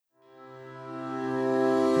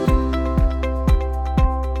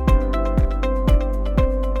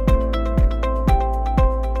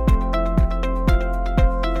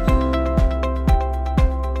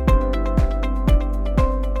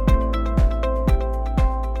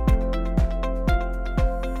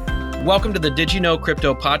Welcome to the Did You Know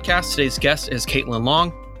Crypto podcast. Today's guest is Caitlin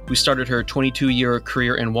Long, who started her 22-year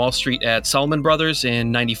career in Wall Street at Salomon Brothers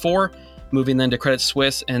in 94, moving then to Credit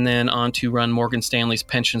Suisse and then on to run Morgan Stanley's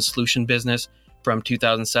pension solution business from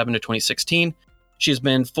 2007 to 2016. She has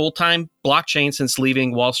been full-time blockchain since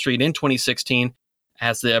leaving Wall Street in 2016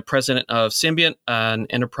 as the president of Symbiont, an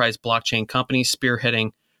enterprise blockchain company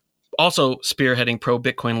spearheading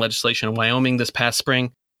pro-Bitcoin legislation in Wyoming this past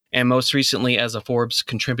spring, and most recently as a Forbes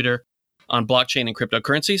contributor on blockchain and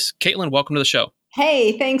cryptocurrencies. Caitlin, welcome to the show.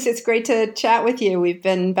 Hey, thanks. It's great to chat with you. We've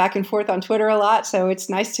been back and forth on Twitter a lot, so it's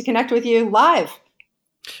nice to connect with you live.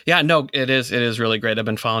 Yeah, no, it is really great. I've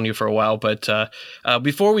been following you for a while, but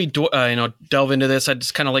before we delve into this, I'd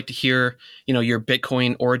just kind of like to hear, your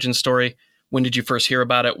Bitcoin origin story. When did you first hear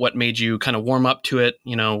about it? What made you kind of warm up to it?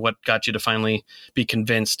 What got you to finally be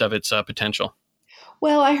convinced of its potential?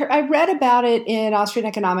 Well, I read about it in Austrian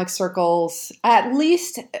economic circles at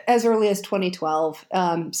least as early as 2012.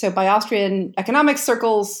 So by Austrian economic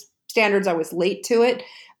circles standards, I was late to it,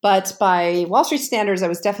 but by Wall Street standards, I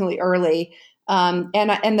was definitely early. And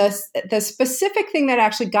the specific thing that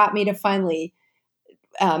actually got me to finally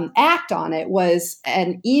act on it was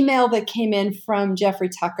an email that came in from Jeffrey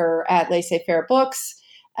Tucker at Laissez-Faire Books.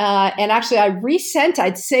 And actually,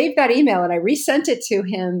 I'd saved that email and I resent it to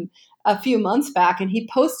him a few months back, and he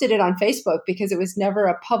posted it on Facebook because it was never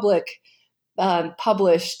a public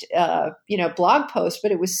published blog post,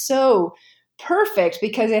 but it was so perfect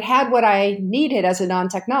because it had what I needed as a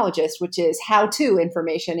non-technologist, which is how-to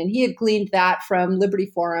information. And he had gleaned that from Liberty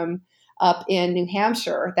Forum up in New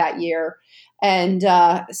Hampshire that year. And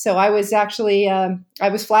so I was actually, I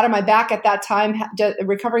was flat on my back at that time,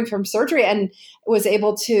 recovering from surgery, and was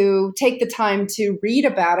able to take the time to read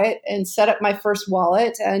about it and set up my first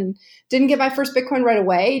wallet, and didn't get my first Bitcoin right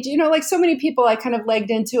away. Like so many people, I kind of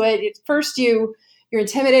legged into it. At first, you're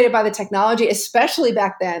intimidated by the technology, especially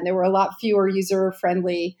back then. There were a lot fewer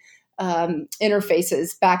user-friendly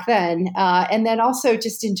interfaces back then. And then also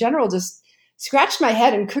just in general, just scratched my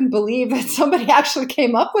head and couldn't believe that somebody actually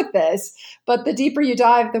came up with this. But the deeper you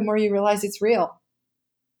dive, the more you realize it's real.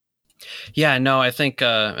 Yeah, no, I think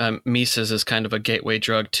Mises is kind of a gateway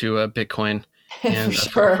drug to Bitcoin, and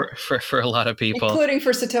sure. for a lot of people, including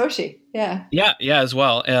for Satoshi. Yeah, as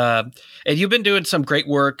well. And you've been doing some great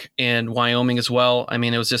work in Wyoming as well. I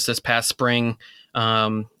mean, it was just this past spring.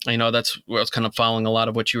 I know that's where I was kind of following a lot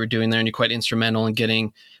of what you were doing there, and you're quite instrumental in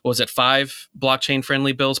getting, 5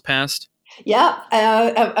 blockchain-friendly bills passed? Yeah,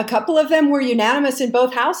 a couple of them were unanimous in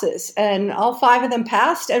both houses, and all 5 of them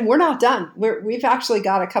passed. And we're not done. We've actually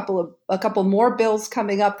got a couple more bills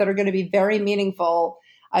coming up that are going to be very meaningful,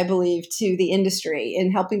 I believe, to the industry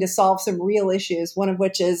in helping to solve some real issues. One of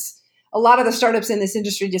which is a lot of the startups in this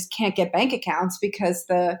industry just can't get bank accounts because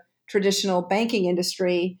the traditional banking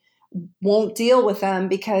industry won't deal with them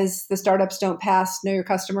because the startups don't pass Know Your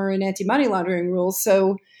Customer and anti-money laundering rules.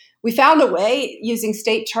 So we found a way using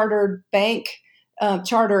state chartered bank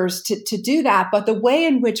charters to do that. But the way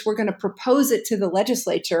in which we're going to propose it to the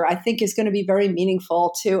legislature, I think, is going to be very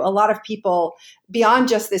meaningful to a lot of people beyond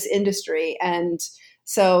just this industry. And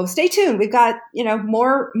so stay tuned. We've got,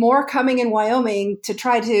 more coming in Wyoming to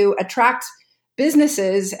try to attract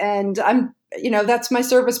businesses. And that's my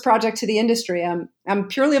service project to the industry. I'm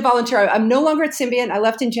purely a volunteer. I'm no longer at Symbiont. I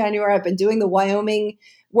left in January. I've been doing the Wyoming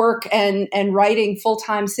work and writing full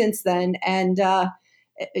time since then, and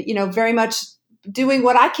very much doing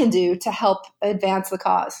what I can do to help advance the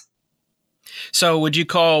cause. So, would you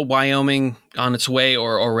call Wyoming on its way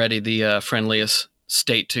or already the friendliest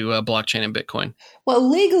state to blockchain and Bitcoin? Well,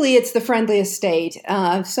 legally, it's the friendliest state.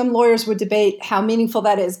 Some lawyers would debate how meaningful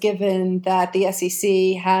that is, given that the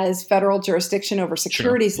SEC has federal jurisdiction over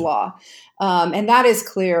securities law, and that is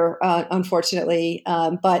clear, unfortunately,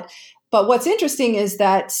 But what's interesting is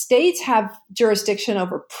that states have jurisdiction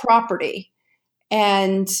over property.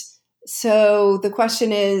 And so the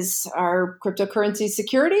question is, are cryptocurrencies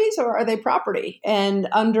securities or are they property? And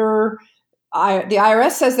under the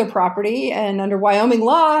IRS says they're property, and under Wyoming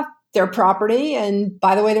law, they're property. And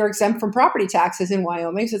by the way, they're exempt from property taxes in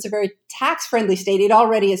Wyoming. So it's a very tax-friendly state. It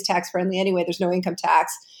already is tax-friendly anyway. There's no income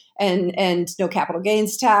tax and no capital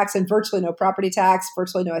gains tax, and virtually no property tax,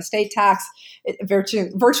 virtually no estate tax,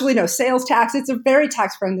 virtually no sales tax. It's a very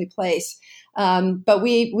tax-friendly place. But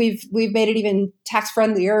we've made it even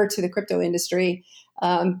tax-friendlier to the crypto industry.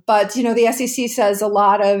 But the SEC says a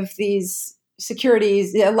lot of these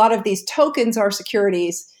securities, a lot of these tokens are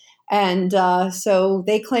securities. And so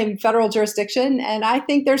they claim federal jurisdiction, and I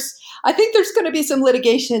think there's going to be some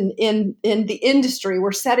litigation in the industry.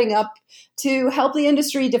 We're setting up to help the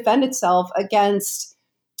industry defend itself against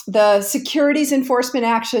the securities enforcement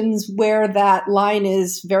actions where that line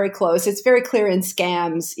is very close. It's very clear in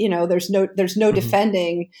scams. There's no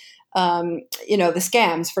defending, the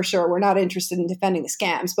scams for sure. We're not interested in defending the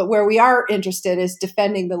scams, but where we are interested is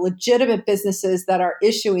defending the legitimate businesses that are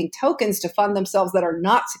issuing tokens to fund themselves that are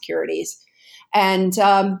not securities. And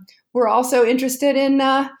we're also interested in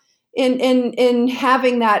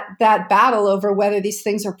having that battle over whether these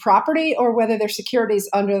things are property or whether they're securities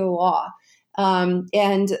under the law.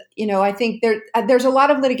 I think there's a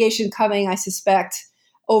lot of litigation coming, I suspect,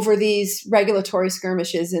 over these regulatory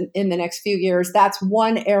skirmishes in the next few years. That's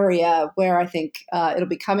one area where I think it'll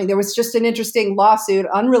be coming. There was just an interesting lawsuit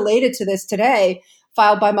unrelated to this today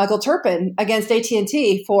filed by Michael Turpin against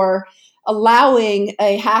AT&T for allowing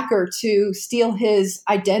a hacker to steal his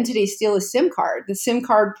identity, steal his SIM card. The SIM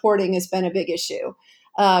card porting has been a big issue.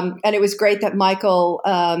 And it was great that Michael,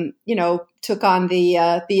 took on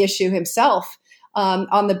the issue himself to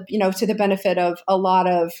the benefit of a lot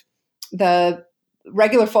of the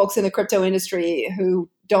regular folks in the crypto industry who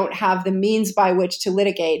don't have the means by which to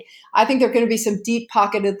litigate. I think there are going to be some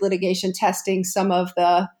deep-pocketed litigation testing some of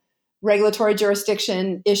the regulatory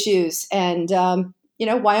jurisdiction issues. And,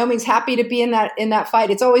 Wyoming's happy to be in that fight.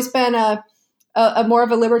 It's always been a more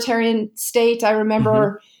of a libertarian state. I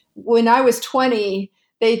remember when I was 20,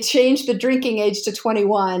 they changed the drinking age to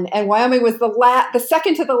 21, and Wyoming was the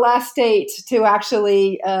second to the last state to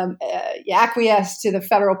actually acquiesce to the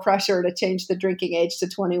federal pressure to change the drinking age to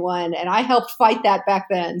 21. And I helped fight that back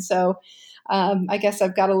then. So I guess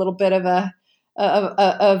I've got a little bit of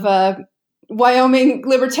a Wyoming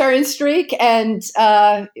libertarian streak, and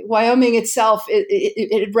Wyoming itself,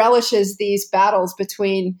 it relishes these battles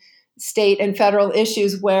between state and federal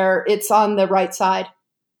issues where it's on the right side.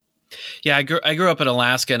 Yeah, I grew up in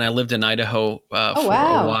Alaska, and I lived in Idaho for a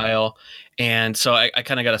while. And so I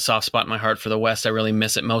kind of got a soft spot in my heart for the West. I really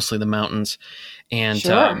miss it, mostly the mountains. And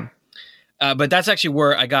sure. But that's actually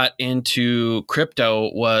where I got into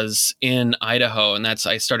crypto, was in Idaho. And I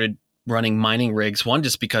started running mining rigs, one,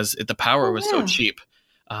 just because the power was so cheap.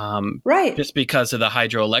 Right. Just because of the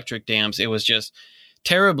hydroelectric dams. It was just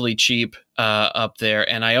terribly cheap up there.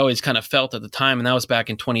 And I always kind of felt at the time, and that was back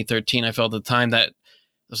in 2013, I felt at the time that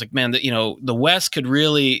I was like, man, the West could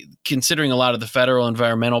really, considering a lot of the federal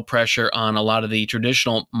environmental pressure on a lot of the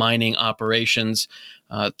traditional mining operations,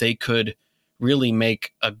 they could really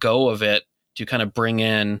make a go of it to kind of bring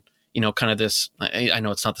in, kind of this, I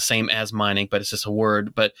know it's not the same as mining, but it's just a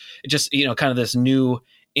word, but it just, kind of this new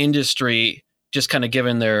industry, just kind of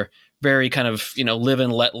given their very kind of, live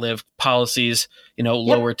and let live policies,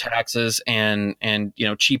 lower taxes and,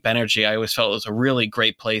 cheap energy. I always felt it was a really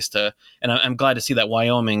great place to, and I'm glad to see that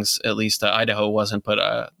Wyoming's, at least Idaho wasn't,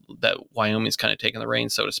 but that Wyoming's kind of taking the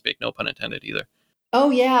reins, so to speak, no pun intended either. Oh,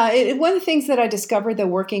 yeah. One of the things that I discovered, though,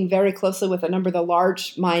 working very closely with a number of the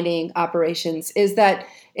large mining operations, is that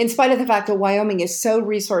in spite of the fact that Wyoming is so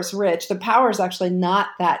resource rich, the power is actually not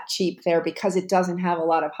that cheap there because it doesn't have a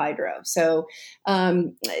lot of hydro. So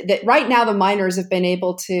that right now the miners have been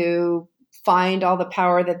able to find all the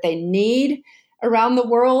power that they need around the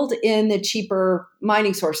world in the cheaper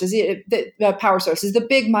mining sources, the power sources. The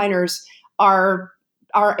big miners are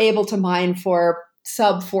able to mine for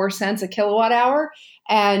sub 4 cents a kilowatt hour.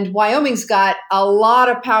 And Wyoming's got a lot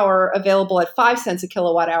of power available at 5 cents a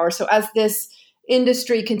kilowatt hour. So as this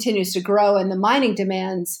industry continues to grow and the mining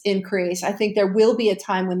demands increase, I think there will be a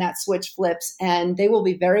time when that switch flips, and they will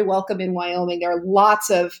be very welcome in Wyoming. There are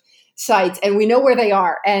lots of sites, and we know where they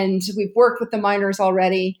are. And we've worked with the miners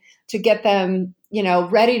already to get them,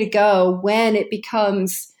 ready to go when it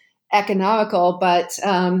becomes economical. But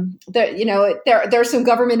there's some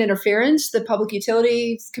government interference. The Public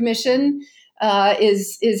Utilities Commission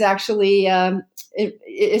is actually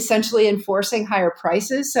essentially enforcing higher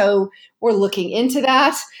prices. So we're looking into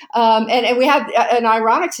that. And we had an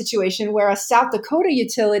ironic situation where a South Dakota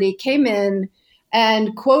utility came in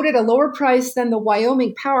and quoted a lower price than the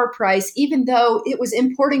Wyoming power price, even though it was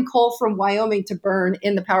importing coal from Wyoming to burn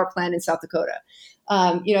in the power plant in South Dakota.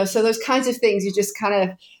 So those kinds of things, you just kind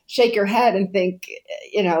of shake your head and think,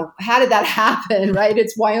 how did that happen, right?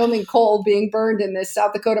 It's Wyoming coal being burned in this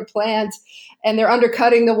South Dakota plant, and they're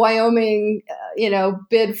undercutting the Wyoming,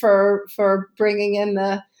 bid for bringing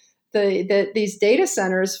in these data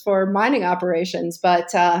centers for mining operations. But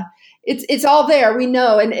it's all there, we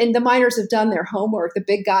know, and the miners have done their homework. The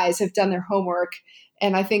big guys have done their homework,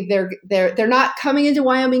 and I think they're not coming into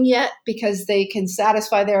Wyoming yet because they can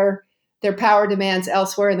satisfy their power demands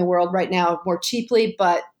elsewhere in the world right now more cheaply,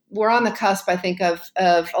 but we're on the cusp, I think, of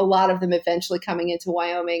a lot of them eventually coming into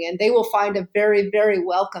Wyoming, and they will find a very, very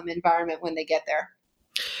welcome environment when they get there.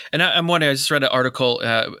 And I'm wondering, I just read an article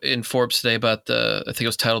in Forbes today about I think it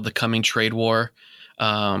was titled "The Coming Trade War"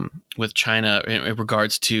 with China in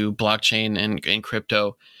regards to blockchain and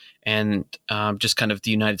crypto, and just kind of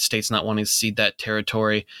the United States not wanting to cede that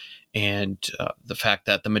territory, and the fact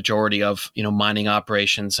that the majority of mining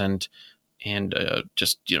operations and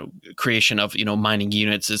just creation of mining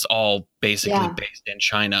units is all basically based in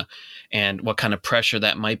China, and what kind of pressure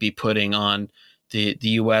that might be putting on the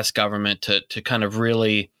U.S. government to kind of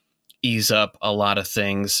really ease up a lot of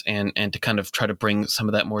things and to kind of try to bring some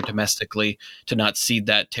of that more domestically, to not cede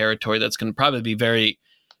that territory that's going to probably be very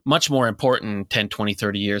much more important in 10, 20,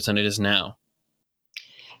 30 years than it is now.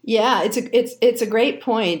 Yeah, it's a great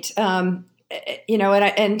point. And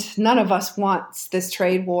none of us wants this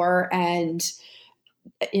trade war, and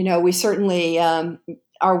we certainly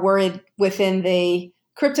are worried within the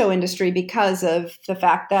crypto industry because of the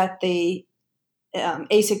fact that the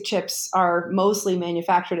ASIC chips are mostly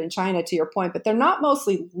manufactured in China, to your point, but they're not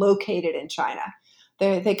mostly located in China.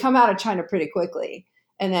 They come out of China pretty quickly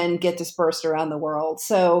and then get dispersed around the world.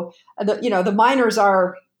 So, the miners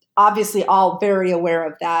are obviously all very aware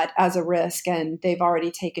of that as a risk, and they've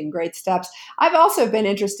already taken great steps. I've also been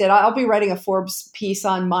interested. I'll be writing a Forbes piece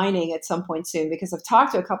on mining at some point soon, because I've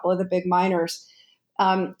talked to a couple of the big miners.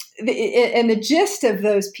 And the gist of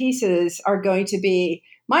those pieces are going to be,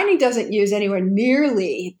 mining doesn't use anywhere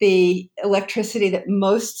nearly the electricity that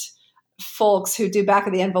most folks who do back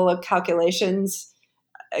of the envelope calculations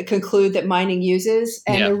conclude that mining uses.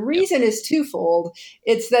 And the reason is twofold.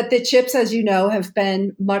 It's that the chips, as you know, have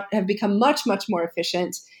become much, much more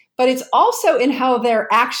efficient, but it's also in how they're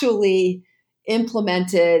actually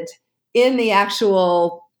implemented in the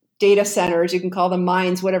actual data centers. You can call them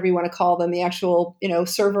mines, whatever you want to call them, the actual,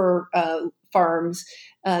 server farms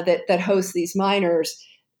that host these miners.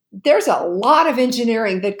 There's a lot of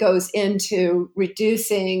engineering that goes into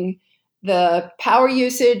reducing the power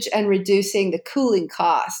usage and reducing the cooling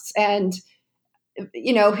costs. And,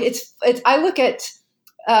 I look at,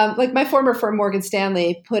 like my former firm, Morgan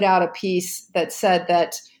Stanley, put out a piece that said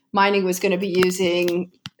that mining was going to be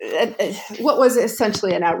using what was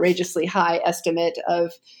essentially an outrageously high estimate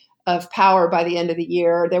of power by the end of the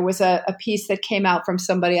year. There was a piece that came out from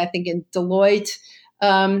somebody, I think in Deloitte,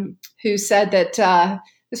 who said that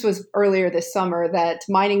this was earlier this summer, that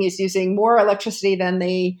mining is using more electricity than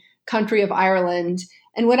the country of Ireland.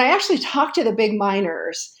 And when I actually talked to the big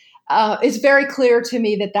miners, it's very clear to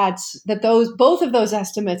me that both of those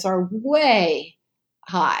estimates are way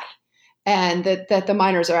high, and that the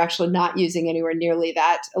miners are actually not using anywhere nearly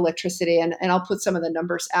that electricity. And I'll put some of the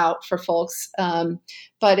numbers out for folks.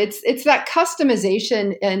 But it's that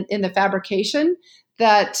customization in the fabrication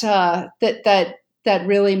that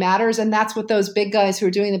really matters, and that's what those big guys who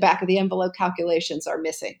are doing the back of the envelope calculations are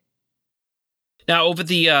missing. Now, over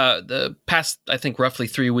the past, I think, roughly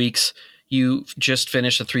 3 weeks, you just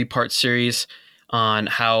finished a 3-part series on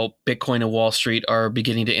how Bitcoin and Wall Street are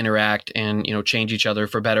beginning to interact and change each other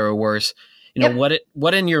for better or worse.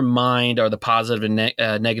 What in your mind are the positive and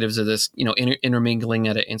negatives of this intermingling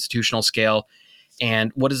at an institutional scale,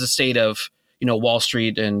 and what is the state of Wall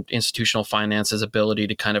Street and institutional finance's ability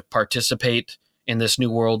to kind of participate in this new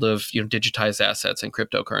world of digitized assets and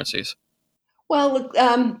cryptocurrencies? Well,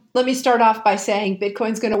 let me start off by saying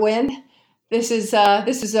Bitcoin's going to win. This is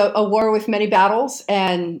a war with many battles,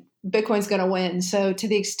 and Bitcoin's going to win. So to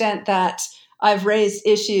the extent that I've raised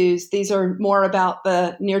issues, these are more about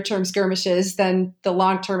the near-term skirmishes than the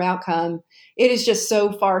long-term outcome. It is just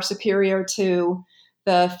so far superior to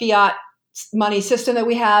the fiat money system that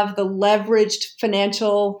we have, the leveraged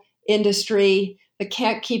financial industry that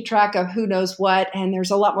can't keep track of who knows what, and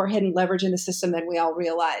there's a lot more hidden leverage in the system than we all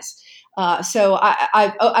realize. So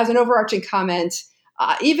I, as an overarching comment,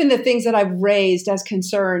 even the things that I've raised as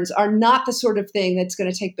concerns are not the sort of thing that's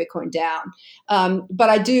going to take Bitcoin down. But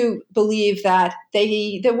I do believe that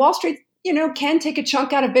the Wall Street, can take a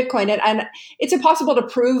chunk out of Bitcoin. And it's impossible to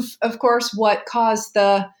prove, of course, what caused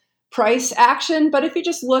the price action. But if you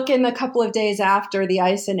just look in the couple of days after the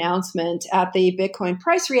ICE announcement at the Bitcoin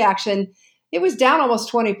price reaction, it was down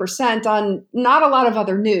almost 20% on not a lot of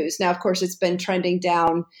other news. Now, of course, it's been trending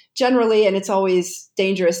down generally, and it's always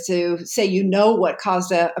dangerous to say what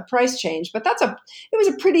caused a price change. But it was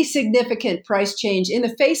a pretty significant price change in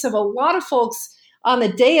the face of a lot of folks on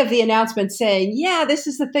the day of the announcement saying, yeah, this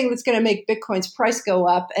is the thing that's going to make Bitcoin's price go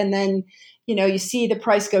up. And then, you see the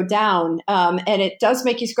price go down, and it does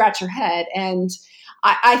make you scratch your head. And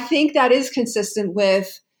I think that is consistent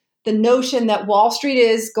with the notion that Wall Street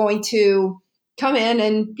is going to come in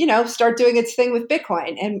and, start doing its thing with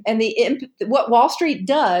Bitcoin. And what Wall Street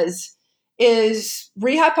does is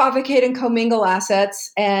rehypothecate and commingle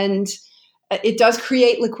assets, and it does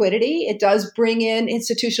create liquidity. It does bring in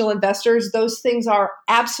institutional investors. Those things are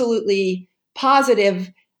absolutely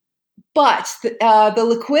positive. But the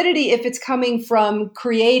liquidity, if it's coming from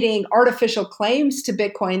creating artificial claims to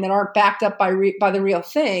Bitcoin that aren't backed up by the real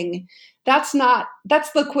thing, that's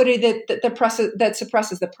liquidity that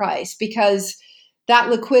suppresses the price, because that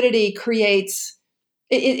liquidity creates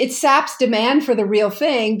it saps demand for the real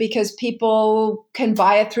thing, because people can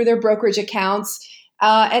buy it through their brokerage accounts.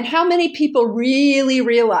 And how many people really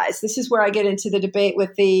realize, this is where I get into the debate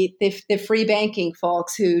with the free banking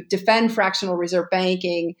folks who defend fractional reserve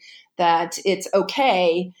banking, that it's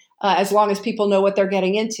okay as long as people know what they're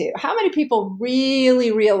getting into. How many people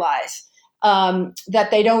really realize that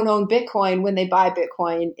they don't own Bitcoin when they buy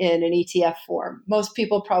Bitcoin in an ETF form? Most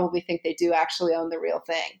people probably think they do actually own the real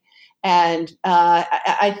thing. And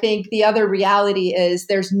I think the other reality is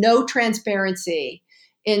there's no transparency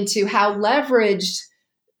into how leveraged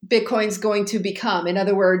Bitcoin's going to become. In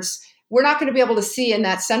other words, we're not going to be able to see in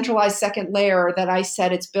that centralized second layer that I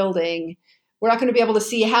said it's building, we're not going to be able to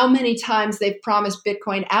see how many times they've promised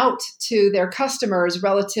Bitcoin out to their customers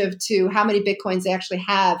relative to how many Bitcoins they actually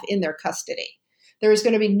have in their custody. There's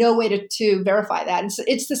going to be no way to verify that. And so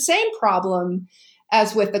it's the same problem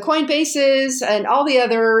as with the Coinbases and all the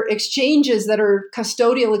other exchanges that are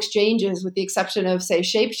custodial exchanges, with the exception of, say,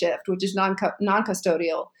 Shapeshift, which is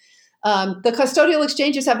non-custodial. The custodial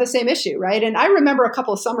exchanges have the same issue, right? And I remember a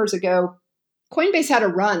couple of summers ago, Coinbase had a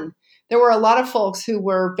run. There were a lot of folks who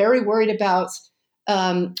were very worried about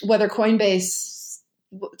whether Coinbase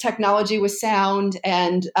technology was sound,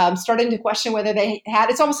 and starting to question whether they had,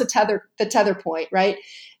 it's almost the tether point, right?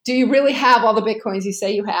 Do you really have all the Bitcoins you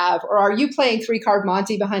say you have? Or are you playing three-card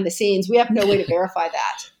Monte behind the scenes? We have no way to verify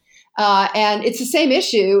that. And it's the same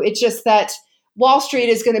issue. It's just that Wall Street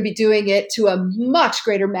is going to be doing it to a much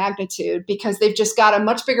greater magnitude, because they've just got a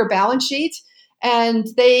much bigger balance sheet, and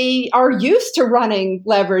they are used to running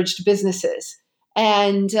leveraged businesses.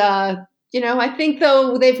 And, I think,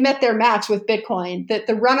 though, they've met their match with Bitcoin, that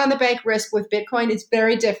the run on the bank risk with Bitcoin is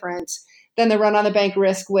very different than the run on the bank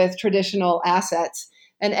risk with traditional assets.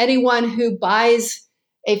 And anyone who buys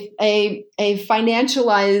a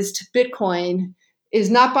financialized Bitcoin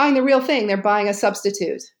is not buying the real thing. They're buying a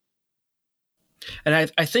substitute.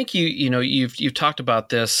 And I think you've talked about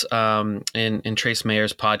this in Trace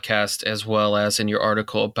Mayer's podcast, as well as in your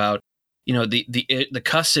article about the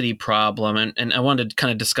custody problem, and I wanted to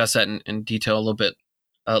kind of discuss that in detail a little bit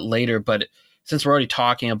later. But since we're already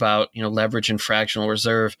talking about leverage and fractional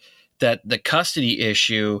reserve, that the custody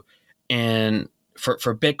issue and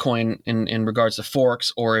for Bitcoin in regards to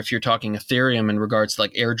forks, or if you're talking Ethereum in regards to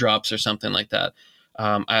like airdrops or something like that,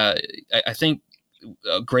 I think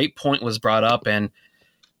a great point was brought up. And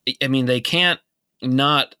I mean, they can't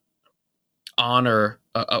not honor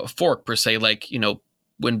a fork per se, like,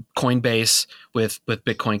 when Coinbase with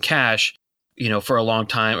Bitcoin Cash, for a long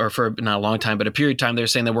time, or for not a long time, but a period of time, they were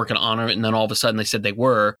saying they weren't going to honor it. And then all of a sudden they said they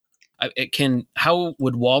were. How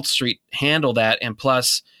would Wall Street handle that? And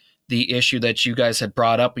plus the issue that you guys had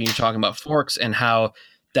brought up when you're talking about forks, and how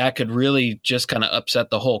that could really just kind of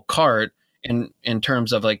upset the whole cart in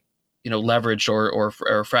terms of like, leverage or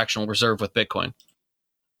fractional reserve with Bitcoin.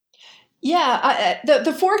 Yeah,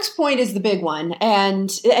 the forks point is the big one, and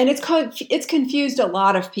it's confused a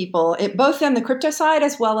lot of people, both on the crypto side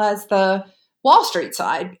as well as the Wall Street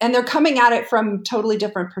side, and they're coming at it from totally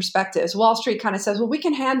different perspectives. Wall Street kind of says, well, we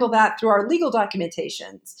can handle that through our legal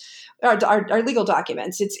documentations, our legal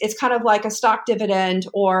documents. It's kind of like a stock dividend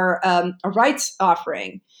or a rights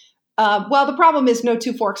offering. Well, the problem is no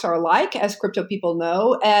two forks are alike, as crypto people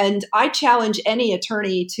know. And I challenge any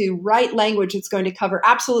attorney to write language that's going to cover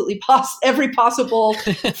absolutely every possible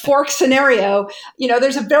fork scenario.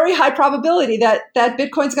 There's a very high probability that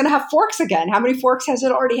Bitcoin's going to have forks again. How many forks has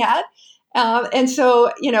it already had? And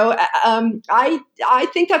so, I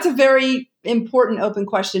think that's a very important open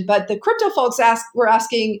question. But the crypto folks were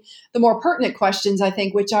asking the more pertinent questions, I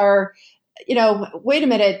think, which are, wait a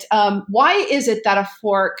minute, why is it that a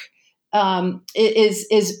fork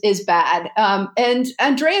is bad? And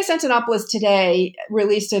Andreas Antonopoulos today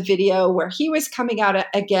released a video where he was coming out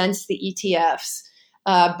against the ETFs,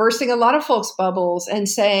 bursting a lot of folks' bubbles and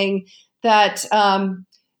saying that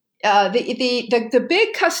the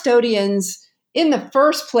big custodians in the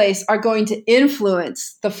first place are going to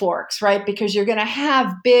influence the forks, right? Because you're going to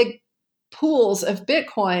have big pools of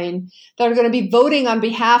Bitcoin that are going to be voting on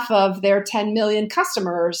behalf of their 10 million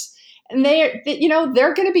customers. And they're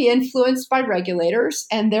going to be influenced by regulators,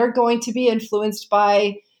 and they're going to be influenced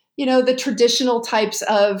by, the traditional types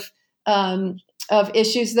of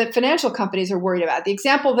issues that financial companies are worried about. The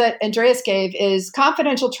example that Andreas gave is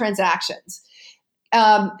confidential transactions.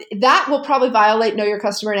 That will probably violate know your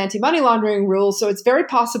customer and anti-money laundering rules. So it's very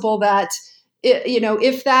possible that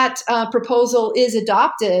if that proposal is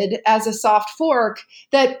adopted as a soft fork,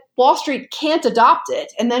 that Wall Street can't adopt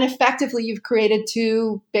it. And then effectively you've created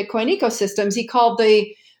two Bitcoin ecosystems. He called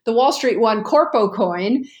the Wall Street one Corpo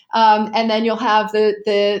Coin. And then you'll have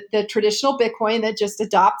the traditional Bitcoin that just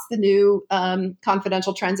adopts the new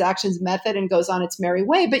confidential transactions method and goes on its merry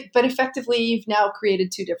way. But effectively you've now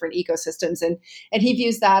created two different ecosystems. And he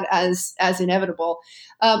views that as inevitable.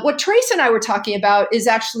 What Trace and I were talking about is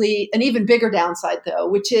actually an even bigger downside, though,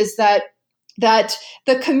 which is that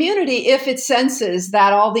the community, if it senses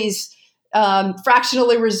that all these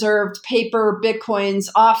fractionally reserved paper Bitcoins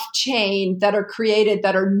off chain that are created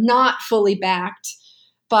that are not fully backed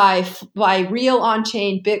by real on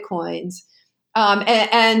chain Bitcoins,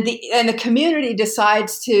 and the community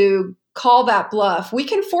decides to call that bluff, we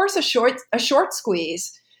can force a short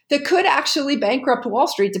squeeze that could actually bankrupt Wall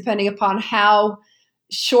Street, depending upon how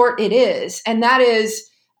short it is. And that is,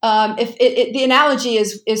 the analogy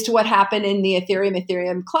is to what happened in the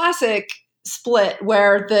Ethereum Classic split,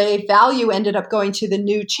 where the value ended up going to the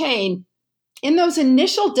new chain. In those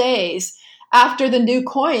initial days after the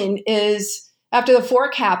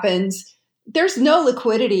fork happens, there's no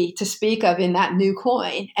liquidity to speak of in that new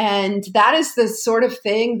coin. And that is the sort of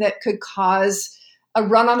thing that could cause a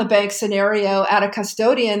run on the bank scenario at a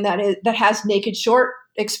custodian that has naked short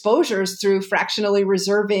exposures through fractionally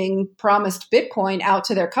reserving promised Bitcoin out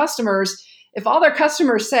to their customers. If all their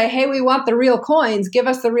customers say, hey, we want the real coins, give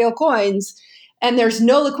us the real coins, and there's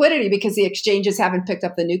no liquidity because the exchanges haven't picked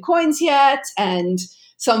up the new coins yet, and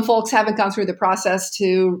some folks haven't gone through the process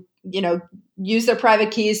to, use their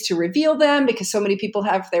private keys to reveal them because so many people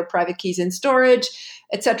have their private keys in storage,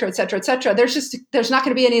 et cetera, et cetera, et cetera. There's not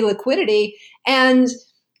going to be any liquidity, and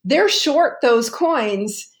they're short those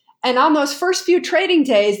coins. And on those first few trading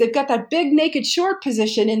days, they've got that big naked short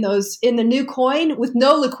position in the new coin with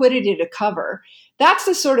no liquidity to cover. That's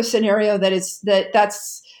the sort of scenario that is a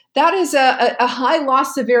high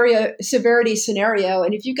loss severity scenario.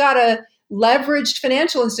 And if you got a leveraged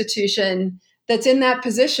financial institution that's in that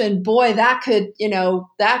position, boy, that could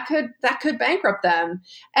bankrupt them.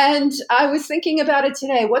 And I was thinking about it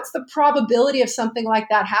today. What's the probability of something like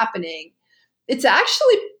that happening? It's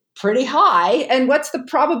actually pretty high. And what's the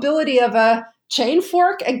probability of a chain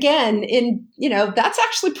fork? Again, that's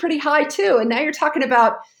actually pretty high too. And now you're talking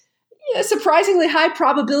about a surprisingly high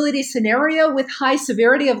probability scenario with high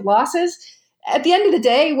severity of losses. At the end of the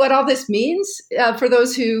day, what all this means for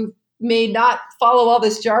those who may not follow all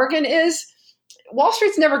this jargon is Wall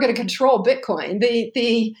Street's never going to control Bitcoin.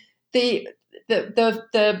 The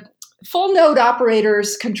full node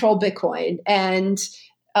operators control Bitcoin, and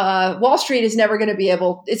Wall Street is never going to be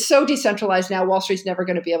able. It's so decentralized now. Wall Street's never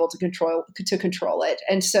going to be able to control it.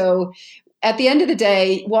 And so, at the end of the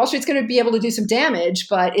day, Wall Street's going to be able to do some damage,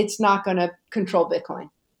 but it's not going to control Bitcoin.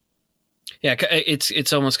 Yeah,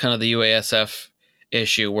 it's almost kind of the UASF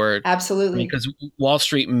issue where absolutely, because Wall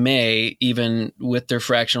Street may, even with their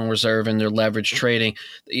fractional reserve and their leverage trading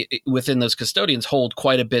within those custodians, hold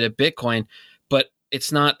quite a bit of Bitcoin, but it's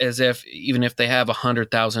not as if even if they have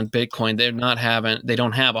 100,000 Bitcoin, they don't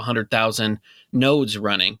have 100,000 nodes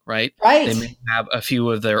running, right? Right. They may have a few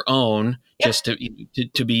of their own just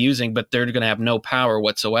to be using, but they're going to have no power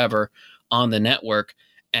whatsoever on the network.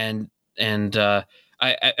 And I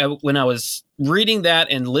when I was reading that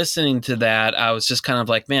and listening to that, I was just kind of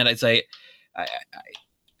like, man, it's like,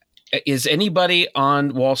 is anybody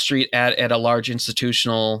on Wall Street at a large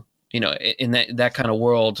institutional, in that kind of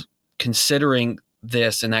world considering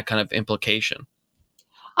this and that kind of implication?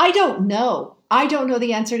 I don't know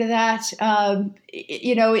the answer to that.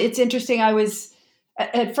 It's interesting. I was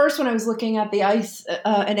at first when I was looking at the ICE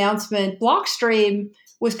announcement, Blockstream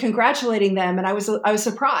was congratulating them, and I was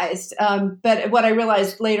surprised. But what I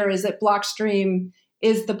realized later is that Blockstream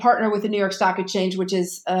is the partner with the New York Stock Exchange, which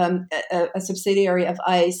is a subsidiary of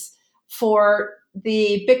ICE, for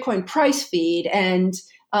the Bitcoin price feed, and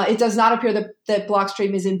it does not appear that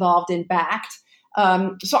Blockstream is involved in Bakkt.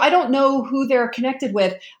 So I don't know who they're connected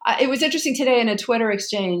with. It was interesting today in a Twitter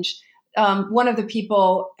exchange. One of the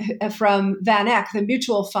people from Van Eck, the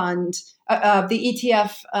mutual fund, the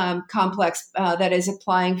ETF complex that is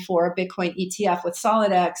applying for a Bitcoin ETF with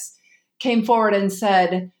SolidX, came forward and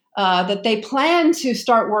said that they plan to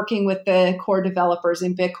start working with the core developers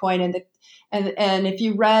in Bitcoin. And if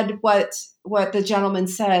you read what the gentleman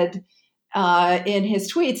said in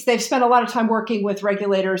his tweets, they've spent a lot of time working with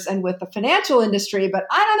regulators and with the financial industry, but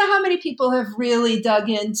I don't know how many people have really dug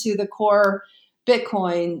into the core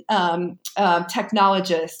Bitcoin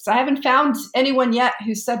technologists. I haven't found anyone yet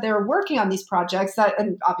who said they're working on these projects.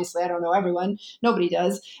 And obviously, I don't know everyone. Nobody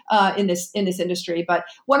does in this industry. But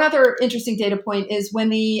one other interesting data point is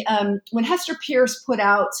when Hester Peirce put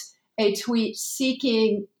out a tweet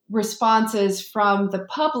seeking responses from the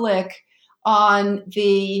public on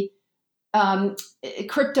the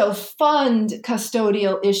crypto fund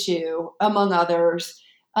custodial issue, among others.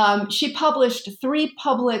 She published 3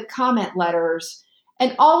 public comment letters,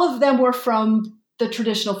 and all of them were from the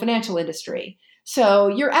traditional financial industry. So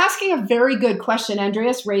you're asking a very good question.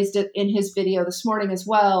 Andreas raised it in his video this morning as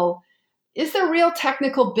well. Is there real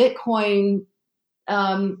technical Bitcoin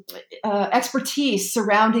expertise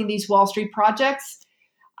surrounding these Wall Street projects?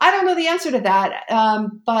 I don't know the answer to that,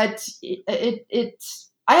 but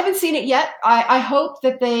I haven't seen it yet. I hope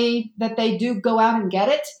that they do go out and get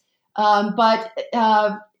it. But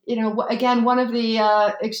again, one of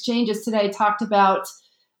the exchanges today talked about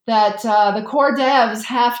that the core devs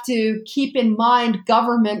have to keep in mind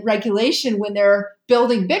government regulation when they're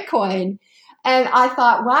building Bitcoin. And I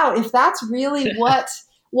thought, wow, if that's really what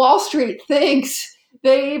Wall Street thinks,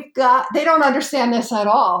 they don't understand this at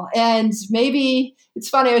all. And maybe it's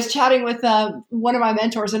funny. I was chatting with one of my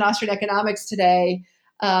mentors in Austrian economics today,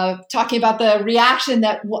 talking about the reaction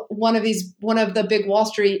that one of the big Wall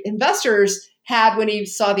Street investors had when he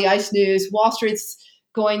saw the ICE news. Wall Street's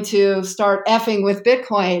going to start effing with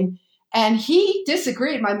Bitcoin, and he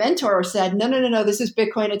disagreed. My mentor said, "No, this is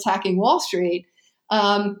Bitcoin attacking Wall Street."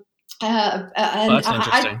 And that's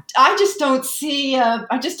interesting. I just don't see.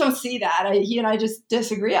 I just don't see that. He and I just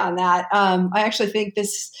disagree on that. I actually think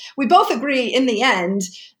we both agree in the end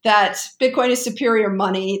that Bitcoin is superior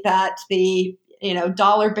money. That the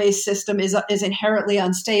dollar-based system is inherently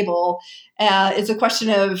unstable. It's a question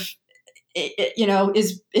of,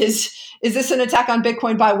 is this an attack on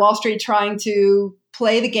Bitcoin by Wall Street trying to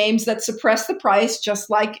play the games that suppress the price, just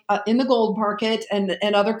like in the gold market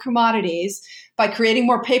and other commodities, by creating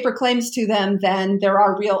more paper claims to them than there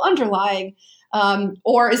are real underlying?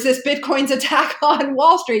 Or is this Bitcoin's attack on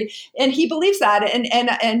Wall Street? And he believes that.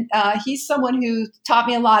 And he's someone who taught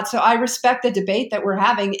me a lot. So I respect the debate that we're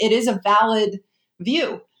having. It is a valid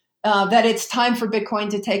view that it's time for Bitcoin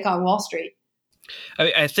to take on Wall Street.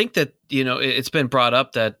 I think that, it's been brought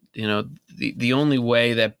up that, the only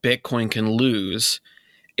way that Bitcoin can lose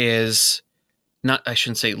is not, I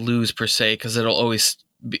shouldn't say lose per se, because it'll always,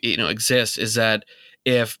 exist, is that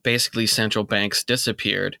if basically central banks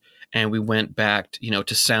disappeared and we went back,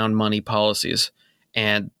 to sound money policies,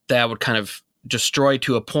 and that would kind of destroy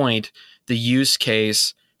to a point the use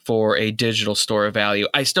case for a digital store of value.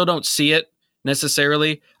 I still don't see it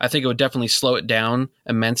necessarily. I think it would definitely slow it down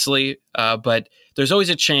immensely. But there's always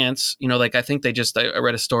a chance, I think I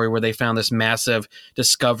read a story where they found this massive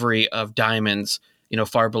discovery of diamonds,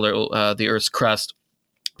 far below the Earth's crust,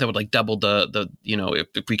 that would double the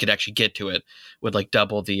if we could actually get to it, would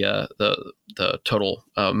double the total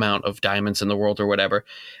amount of diamonds in the world or whatever.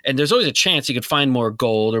 And there's always a chance you could find more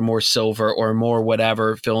gold or more silver or more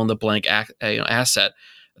whatever fill in the blank asset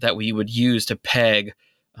that we would use to peg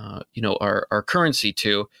our currency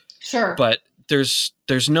to. Sure. But there's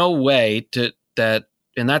no way that,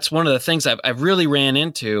 and that's one of the things I've really ran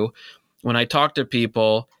into when I talk to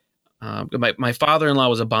people. My father-in-law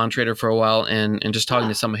was a bond trader for a while, and just talking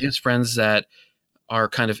to some of his friends that are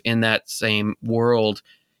kind of in that same world,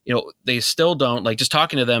 they still don't, just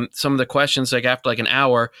talking to them, some of the questions, after an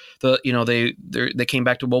hour, they came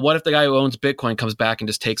back to, well, what if the guy who owns Bitcoin comes back and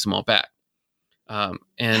just takes them all back?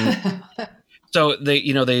 And so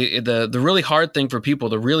the really hard thing for people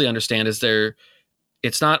to really understand is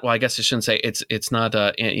it's not, well, I guess I shouldn't say it's not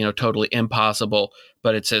totally impossible,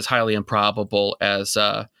 but it's as highly improbable as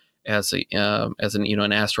an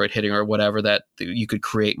asteroid hitting or whatever, that you could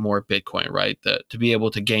create more Bitcoin, right? To be able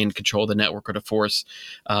to gain control of the network, or to force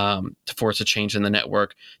a change in the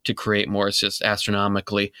network to create more is just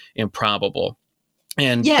astronomically improbable.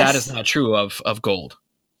 And yes, that is not true of gold.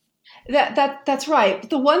 That's right.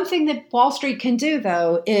 The one thing that Wall Street can do,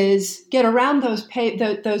 though, is get around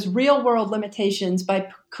those real world limitations by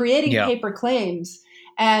creating paper claims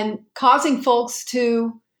and causing folks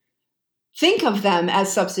to think of them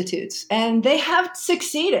as substitutes. And they have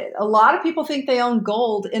succeeded. A lot of people think they own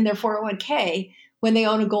gold in their 401k when they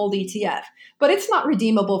own a gold ETF, but it's not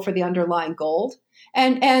redeemable for the underlying gold.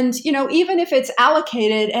 And even if it's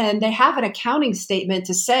allocated and they have an accounting statement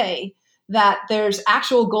to say that there's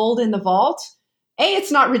actual gold in the vault, A,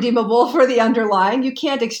 it's not redeemable for the underlying. You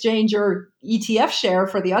can't exchange your ETF share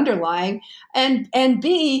for the underlying. And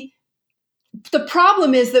B, the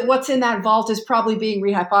problem is that what's in that vault is probably being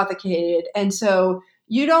rehypothecated. And so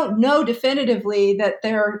you don't know definitively that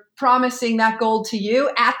they're promising that gold to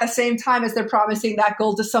you at the same time as they're promising that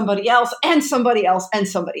gold to somebody else and somebody else and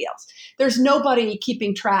somebody else. There's nobody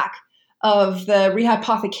keeping track of the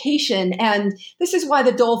rehypothecation. And this is why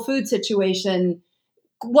the Dole Food situation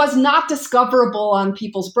was not discoverable on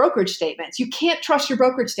people's brokerage statements. You can't trust your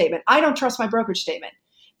brokerage statement. I don't trust my brokerage statement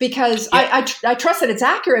because I trust that it's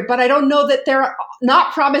accurate, but I don't know that they're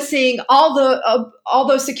not promising all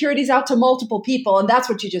those securities out to multiple people, and that's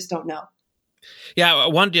what you just don't know. Yeah, I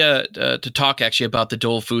wanted to talk actually about the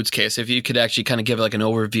Dole Foods case. If you could actually kind of give like an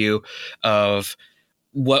overview of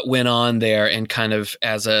what went on there, and kind of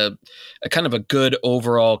as a kind of a good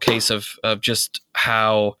overall case of just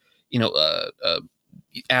how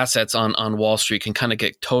assets on Wall Street can kind of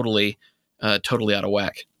get totally out of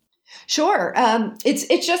whack. Sure.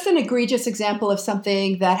 It's just an egregious example of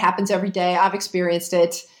something that happens every day. I've experienced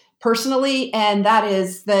it personally, and that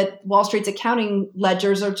is that Wall Street's accounting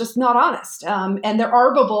ledgers are just not honest. And they're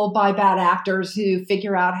arbable by bad actors who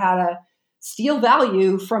figure out how to steal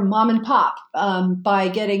value from mom and pop by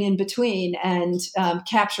getting in between and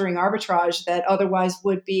capturing arbitrage that otherwise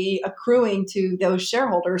would be accruing to those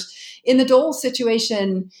shareholders. In the Dole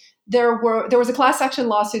situation, there was a class action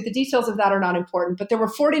lawsuit. The details of that are not important, but there were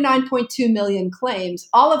 49.2 million claims,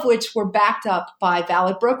 all of which were backed up by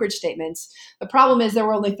valid brokerage statements. The problem is there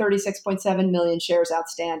were only 36.7 million shares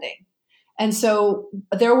outstanding. And so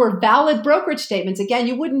there were valid brokerage statements. Again,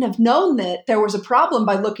 you wouldn't have known that there was a problem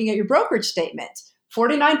by looking at your brokerage statement.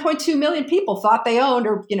 49.2 million people thought they owned,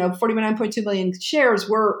 or 49.2 million shares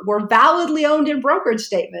were validly owned in brokerage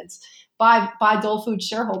statements by Dole Food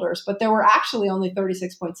shareholders, but there were actually only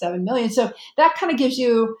 36.7 million. So that kind of gives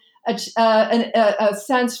you a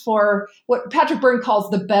sense for what Patrick Byrne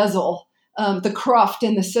calls the bezel, the cruft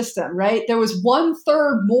in the system, right? There was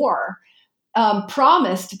 1/3 more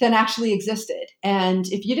promised than actually existed. And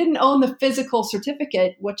if you didn't own the physical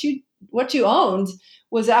certificate, what you owned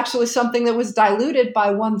was actually something that was diluted by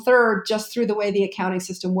 1/3 just through the way the accounting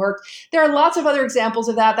system worked. There are lots of other examples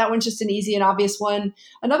of that. That one's just an easy and obvious one.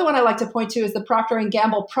 Another one I like to point to is the Procter &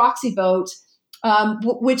 Gamble proxy vote,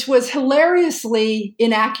 which was hilariously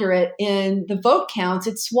inaccurate in the vote counts.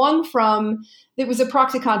 It was a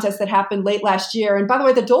proxy contest that happened late last year. And by the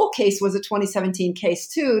way, the Dole case was a 2017 case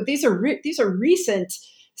too. These are recent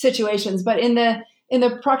situations. But in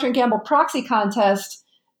the Procter & Gamble proxy contest,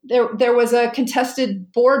 there was a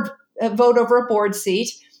contested board vote over a board seat.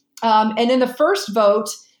 And in the first vote,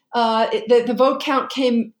 the vote count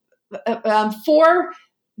came for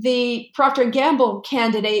the Procter & Gamble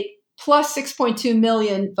candidate plus 6.2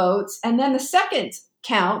 million votes. And then the second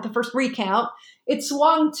count, the first recount, it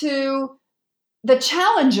swung to the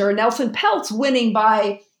challenger, Nelson Peltz, winning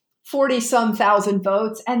by 40-some thousand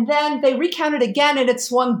votes. And then they recounted again, and it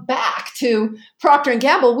swung back to Procter &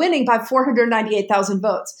 Gamble winning by 498,000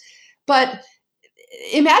 votes. But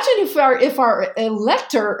imagine if our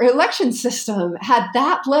election system had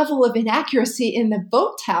that level of inaccuracy in the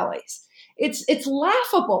vote tallies. It's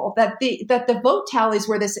laughable that the vote tallies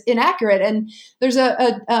were this inaccurate. And there's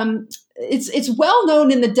it's well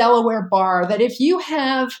known in the Delaware bar that if you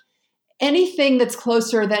have anything that's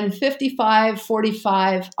closer than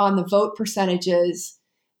 55-45 on the vote percentages,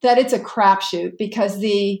 that it's a crapshoot because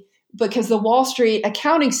the Wall Street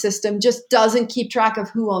accounting system just doesn't keep track of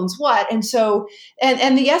who owns what. And so,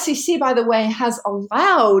 and the SEC, by the way, has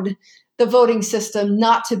allowed the voting system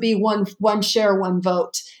not to be one share, one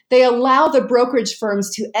vote. They allow the brokerage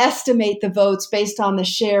firms to estimate the votes based on the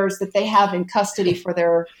shares that they have in custody for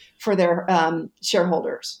their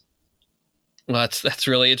shareholders. Well, that's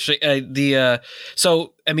really interesting.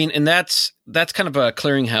 So I mean, and that's kind of a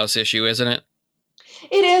clearinghouse issue, isn't it?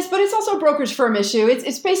 It is, but it's also a brokerage firm issue.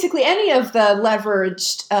 It's basically any of the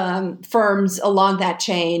leveraged firms along that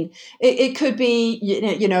chain. It could be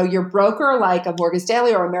your broker like a Morgan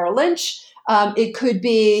Stanley or a Merrill Lynch. It could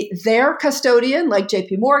be their custodian like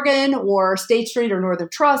J.P. Morgan or State Street or Northern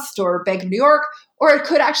Trust or Bank of New York, or it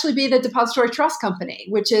could actually be the depository trust company,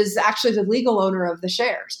 which is actually the legal owner of the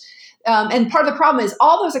shares. And part of the problem is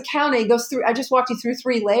all those accounting goes through. I just walked you through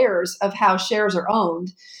 3 layers of how shares are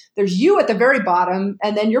owned. There's you at the very bottom,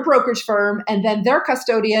 and then your brokerage firm, and then their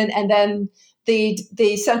custodian, and then the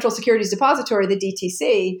Central Securities Depository, the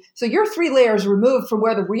DTC. So you're 3 layers removed from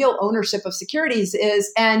where the real ownership of securities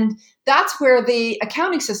is. And that's where the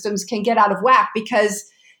accounting systems can get out of whack because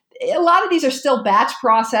a lot of these are still batch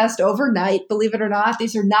processed overnight, believe it or not.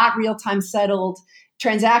 These are not real-time settled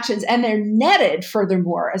transactions, and they're netted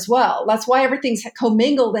furthermore as well. That's why everything's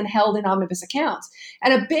commingled and held in omnibus accounts.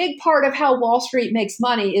 And a big part of how Wall Street makes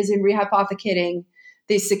money is in rehypothecating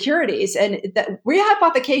these securities. And that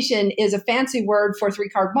rehypothecation is a fancy word for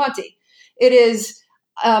three-card Monte. It is,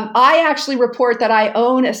 I actually report that I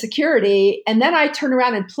own a security, and then I turn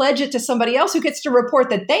around and pledge it to somebody else who gets to report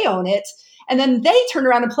that they own it. And then they turn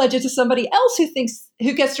around and pledge it to somebody else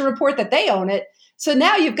who gets to report that they own it. So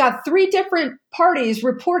now you've got three different parties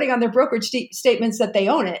reporting on their brokerage statements that they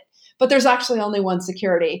own it, but there's actually only one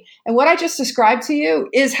security. And what I just described to you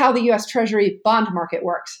is how the U.S. Treasury bond market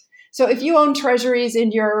works. So if you own treasuries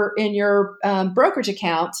in your brokerage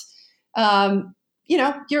account,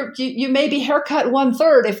 you may be haircut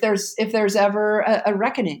 1/3 if there's ever a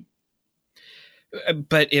reckoning.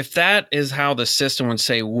 But if that is how the system would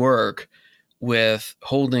say work with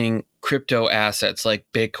holding crypto assets like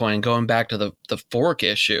Bitcoin, going back to the fork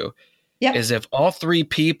issue, yep, is if all three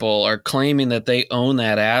people are claiming that they own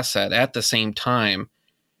that asset at the same time,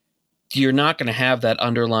 you're not going to have that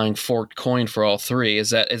underlying forked coin for all three.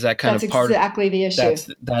 Is that kind That's of part exactly of the issue?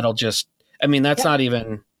 That'll just, I mean, that's Yep. not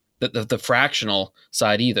even the fractional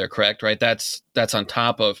side either, correct? Right? That's on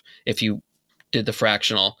top of if you did the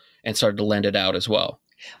fractional and started to lend it out as well.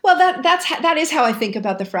 Well, that is how I think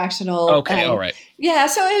about the fractional. Okay, all right. Yeah,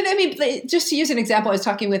 so I mean, just to use an example, I was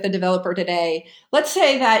talking with a developer today. Let's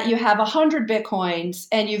say that you have 100 Bitcoins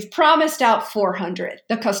and you've promised out 400.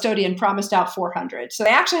 The custodian promised out 400. So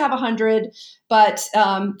they actually have 100, but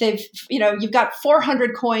you've got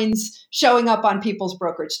 400 coins showing up on people's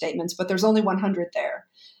brokerage statements, but there's only 100 there.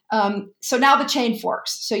 So now the chain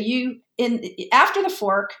forks. So after the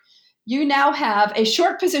fork, you now have a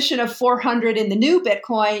short position of 400 in the new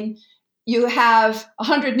Bitcoin. You have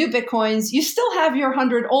 100 new Bitcoins. You still have your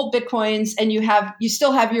 100 old Bitcoins, and you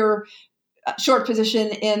still have your short position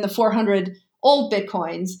in the 400 old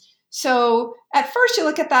Bitcoins. So at first you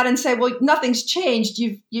look at that and say, well, nothing's changed.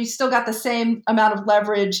 You still got the same amount of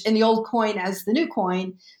leverage in the old coin as the new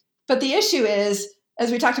coin. But the issue is,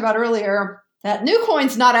 as we talked about earlier, that new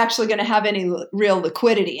coin's not actually going to have any real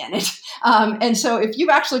liquidity in it. And so if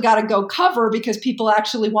you've actually got to go cover because people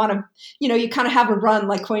actually want to, you kind of have a run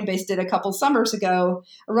like Coinbase did a couple summers ago,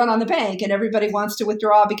 a run on the bank, and everybody wants to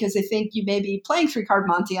withdraw because they think you may be playing three-card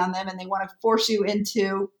Monte on them and they want to force you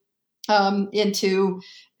into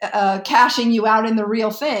cashing you out in the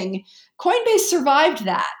real thing. Coinbase survived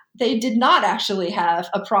that. They did not actually have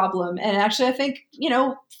a problem. And actually, I think,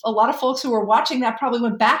 a lot of folks who were watching that probably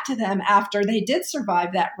went back to them after they did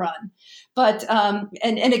survive that run. But,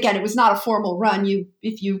 and again, it was not a formal run.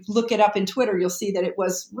 If you look it up in Twitter, you'll see that it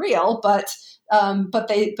was real, but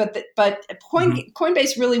Coinbase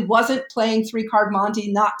really wasn't playing three-card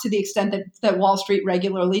Monte, not to the extent that Wall Street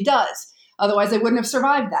regularly does. Otherwise, they wouldn't have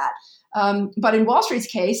survived that. But in Wall Street's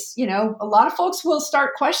case, a lot of folks will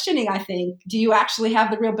start questioning, I think, do you actually have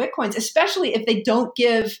the real Bitcoins, especially if they don't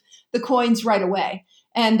give the coins right away?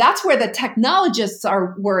 And that's where the technologists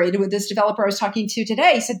are worried. With this developer I was talking to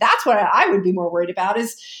today, he said that's what I would be more worried about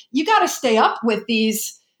is you got to stay up with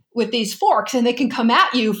these forks, and they can come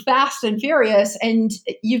at you fast and furious. And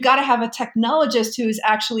you've got to have a technologist who's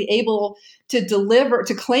actually able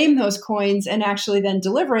to claim those coins and actually then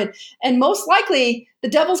deliver it. And most likely the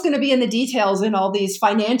devil's going to be in the details in all these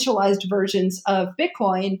financialized versions of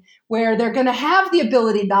Bitcoin, where they're going to have the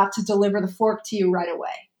ability not to deliver the fork to you right away.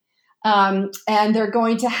 And they're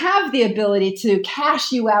going to have the ability to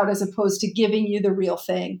cash you out as opposed to giving you the real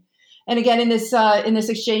thing. And again, in this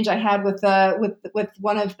exchange I had with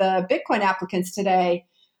one of the Bitcoin applicants today,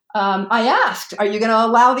 I asked, "Are you going to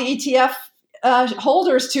allow the ETF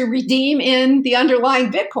holders to redeem in the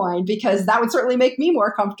underlying Bitcoin? Because that would certainly make me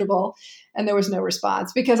more comfortable." And there was no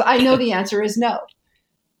response because I know the answer is no.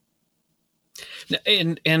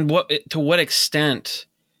 And to what extent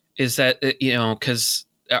is that? Because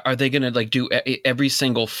are they going to do every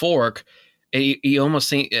single fork? It almost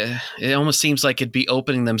seems like it'd be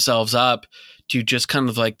opening themselves up to just kind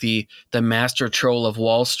of like the master troll of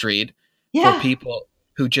Wall Street for people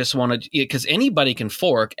who just want to, because anybody can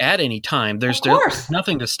fork at any time. There's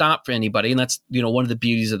nothing to stop for anybody, and that's one of the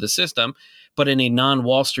beauties of the system. But in a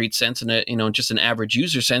non-Wall Street sense, and just an average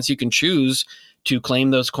user sense, you can choose to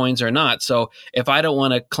claim those coins or not. So if I don't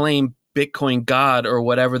want to claim Bitcoin God or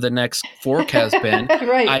whatever the next fork has been,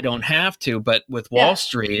 right, I don't have to. But with Wall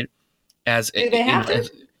Street, as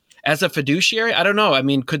a fiduciary, I don't know. I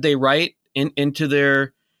mean, could they write into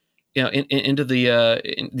their, into the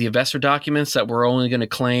investor documents that we're only going to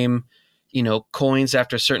claim, coins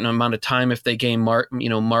after a certain amount of time if they gain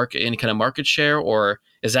any kind of market share, or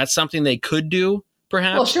is that something they could do?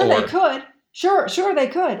 Perhaps. Well, sure, they could. Sure, they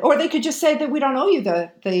could, or they could just say that we don't owe you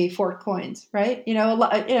the forked coins, right?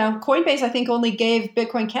 Coinbase I think only gave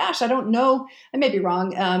Bitcoin Cash. I don't know, I may be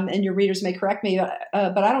wrong, and your readers may correct me,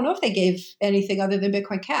 but I don't know if they gave anything other than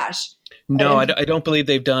Bitcoin Cash. No, I don't believe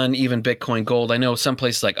they've done even Bitcoin Gold. I know some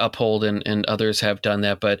places like Uphold and others have done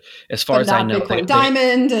that, but as far as I know, Bitcoin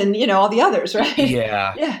Diamond and all the others, right?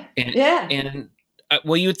 Yeah, yeah. And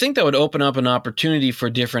well, you would think that would open up an opportunity for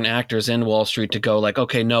different actors in Wall Street to go like,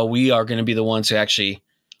 okay, no, we are going to be the ones who actually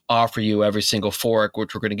offer you every single fork,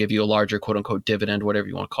 which we're going to give you a larger quote unquote dividend, whatever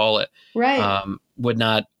you want to call it. Right. Would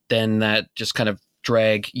not then that just kind of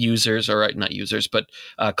drag users, or not users, but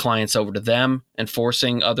clients over to them and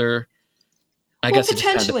forcing other, I guess it just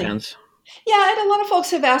kind of depends. Yeah, and a lot of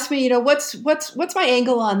folks have asked me, what's my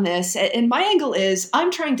angle on this? And my angle is I'm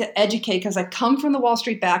trying to educate because I come from the Wall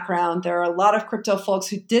Street background. There are a lot of crypto folks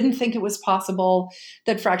who didn't think it was possible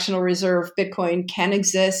that fractional reserve Bitcoin can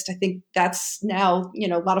exist. I think that's now,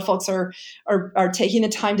 a lot of folks are taking the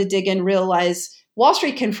time to dig in, realize Wall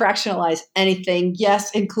Street can fractionalize anything,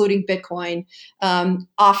 yes, including Bitcoin,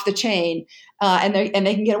 off the chain, and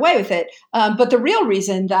they can get away with it. But the real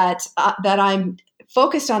reason that I'm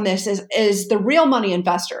focused on this is the real money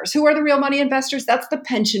investors. Who are the real money investors? That's the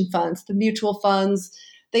pension funds, the mutual funds,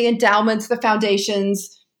 the endowments, the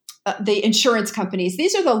foundations, the insurance companies.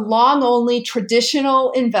 These are the long-only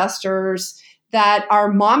traditional investors that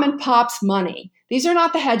are mom and pop's money. These are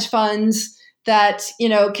not the hedge funds that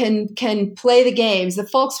can play the games. The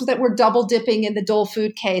folks that were double dipping in the Dole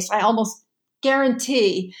Food case, I almost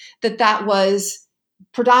guarantee that was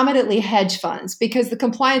predominantly hedge funds, because the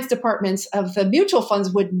compliance departments of the mutual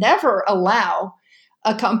funds would never allow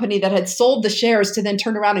a company that had sold the shares to then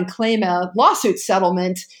turn around and claim a lawsuit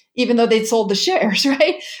settlement, even though they'd sold the shares,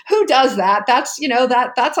 right? Who does that? That's,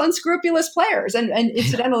 that's unscrupulous players. And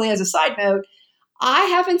incidentally, as a side note, I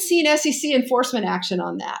haven't seen SEC enforcement action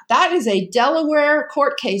on that. That is a Delaware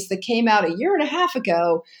court case that came out a year and a half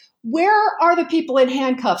ago. Where are the people in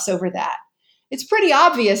handcuffs over that? It's pretty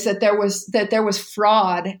obvious that there was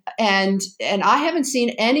fraud, and I haven't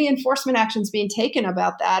seen any enforcement actions being taken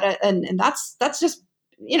about that. And that's just,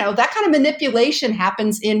 that kind of manipulation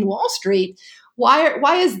happens in Wall Street.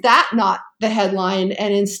 Why is that not the headline?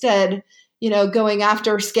 And instead, going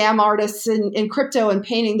after scam artists in crypto and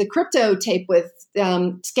painting the crypto tape with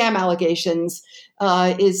scam allegations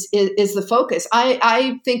is the focus.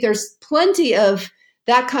 I think there's plenty of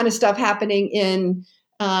that kind of stuff happening in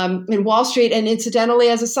Wall Street. And incidentally,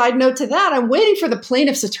 as a side note to that, I'm waiting for the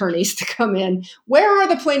plaintiffs' attorneys to come in. Where are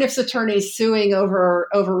the plaintiffs' attorneys suing over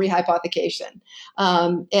rehypothecation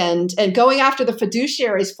and going after the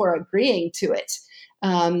fiduciaries for agreeing to it?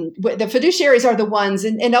 The fiduciaries are the ones,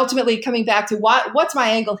 and ultimately coming back to what's my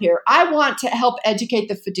angle here? I want to help educate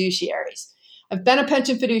the fiduciaries. I've been a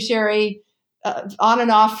pension fiduciary on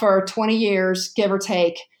and off for 20 years, give or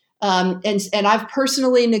take, and I've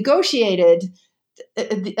personally negotiated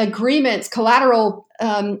agreements, collateral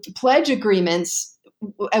pledge agreements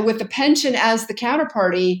with the pension as the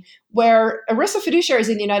counterparty, where ERISA fiduciaries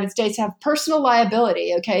in the United States have personal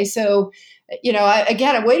liability. Okay, so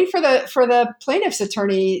I'm waiting for the plaintiffs'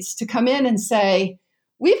 attorneys to come in and say,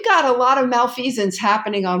 we've got a lot of malfeasance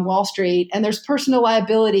happening on Wall Street, and there's personal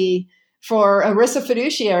liability for ERISA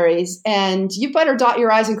fiduciaries, and you better dot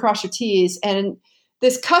your I's and cross your T's. And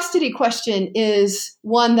this custody question is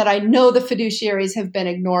one that I know the fiduciaries have been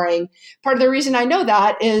ignoring. Part of the reason I know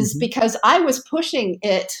that is because I was pushing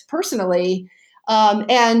it personally,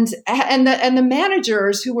 and the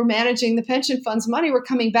managers who were managing the pension funds' money were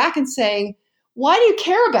coming back and saying, "Why do you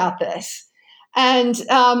care about this?" And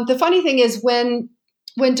the funny thing is, when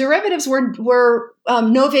derivatives were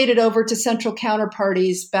novated over to central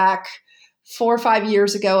counterparties back 4 or 5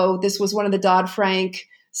 years ago, this was one of the Dodd-Frank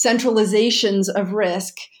centralizations of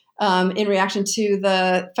risk in reaction to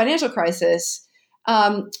the financial crisis.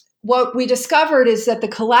 What we discovered is that the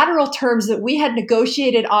collateral terms that we had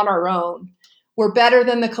negotiated on our own were better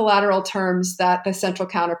than the collateral terms that the central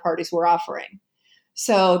counterparties were offering.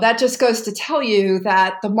 So that just goes to tell you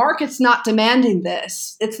that the market's not demanding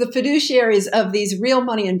this. It's the fiduciaries of these real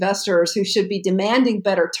money investors who should be demanding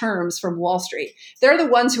better terms from Wall Street. They're the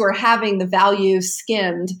ones who are having the value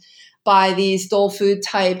skimmed by these Dole Food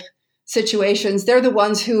type situations. They're the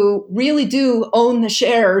ones who really do own the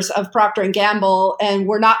shares of Procter & Gamble and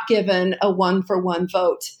were not given a 1-for-1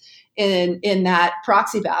 vote in that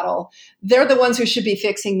proxy battle. They're the ones who should be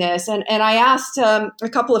fixing this. And I asked a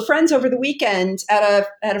couple of friends over the weekend at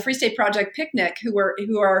a Free State Project picnic who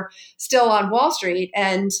are still on Wall Street,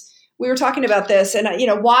 and we were talking about this. And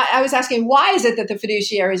why I was asking, why is it that the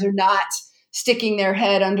fiduciaries are not sticking their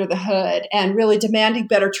head under the hood and really demanding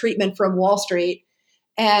better treatment from Wall Street.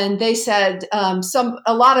 And they said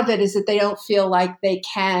a lot of it is that they don't feel like they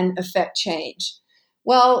can affect change.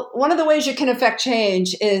 Well, one of the ways you can affect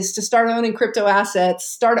change is to start owning crypto assets,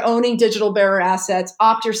 start owning digital bearer assets,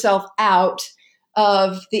 opt yourself out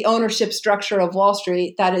of the ownership structure of Wall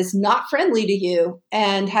Street that is not friendly to you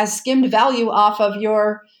and has skimmed value off of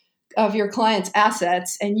your clients'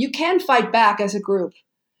 assets, and you can fight back as a group.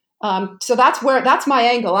 So that's my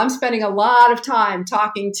angle. I'm spending a lot of time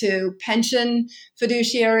talking to pension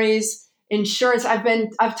fiduciaries, insurance.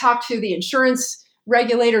 I've talked to the insurance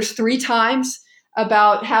regulators 3 times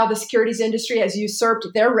about how the securities industry has usurped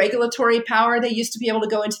their regulatory power. They used to be able to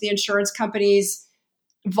go into the insurance companies'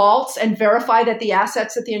 vaults and verify that the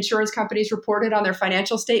assets that the insurance companies reported on their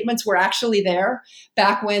financial statements were actually there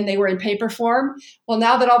back when they were in paper form. Well,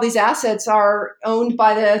 now that all these assets are owned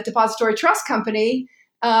by the depository trust company,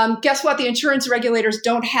 guess what? The insurance regulators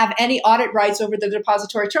don't have any audit rights over the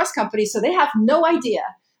depository trust company, so they have no idea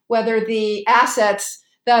whether the assets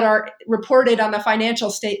that are reported on the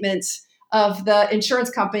financial statements of the insurance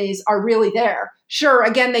companies are really there. Sure,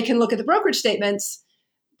 again, they can look at the brokerage statements,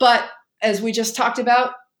 but as we just talked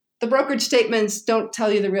about, the brokerage statements don't tell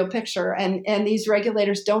you the real picture, and these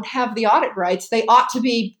regulators don't have the audit rights. They ought to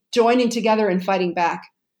be joining together and fighting back.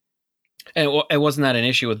 And wasn't that an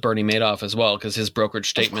issue with Bernie Madoff as well? Because his brokerage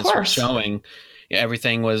statements were showing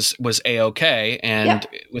everything was A-okay, and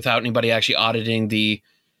without anybody actually auditing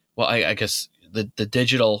I guess the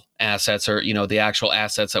digital assets or the actual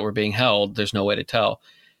assets that were being held, there's no way to tell.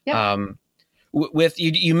 Yep. With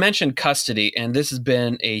you mentioned custody, and this has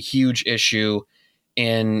been a huge issue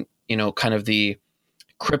in kind of the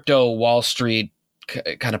crypto Wall Street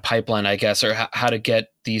kind of pipeline, I guess, or how to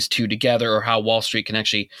get these two together, or how Wall Street can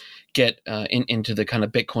actually get into the kind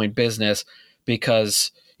of Bitcoin business,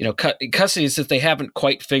 because custody, since they haven't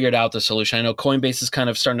quite figured out the solution. I know Coinbase is kind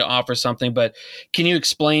of starting to offer something, but can you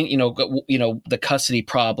explain the custody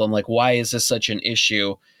problem? Like, why is this such an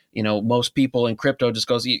issue? Most people in crypto just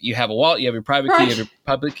goes, you have a wallet, you have your private key, you have your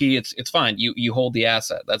public key, it's fine. You hold the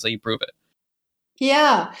asset. That's how you prove it.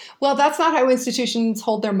 Yeah. Well, that's not how institutions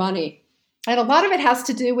hold their money. And a lot of it has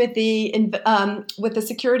to do with the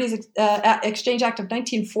Securities Exchange Act of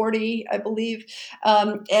 1940, I believe,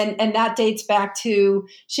 and that dates back to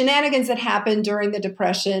shenanigans that happened during the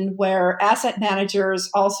Depression, where asset managers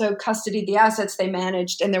also custodied the assets they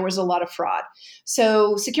managed, and there was a lot of fraud.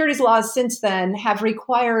 So securities laws since then have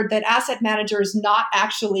required that asset managers not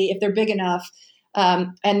actually, if they're big enough,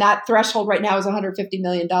 and that threshold right now is $150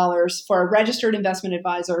 million for a registered investment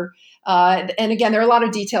advisor. And again, there are a lot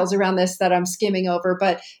of details around this that I'm skimming over,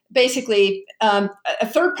 but basically, a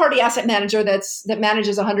third-party asset manager that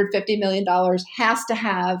manages $150 million has to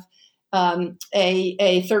have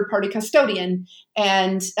a third-party custodian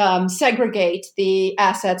and segregate the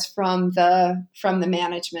assets from the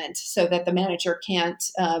management so that the manager can't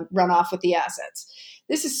run off with the assets.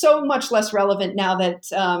 This is so much less relevant now that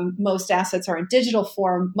most assets are in digital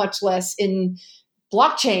form, much less in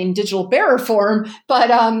blockchain digital bearer form, but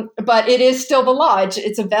it is still the law.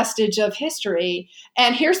 It's a vestige of history.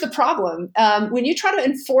 And here's the problem. When you try to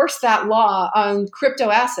enforce that law on crypto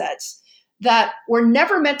assets that were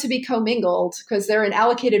never meant to be commingled because they're in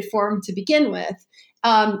allocated form to begin with,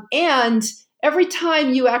 and every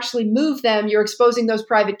time you actually move them, you're exposing those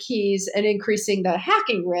private keys and increasing the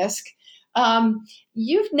hacking risk.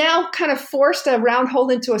 You've now kind of forced a round hole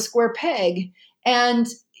into a square peg. And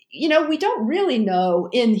we don't really know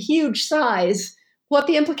in huge size what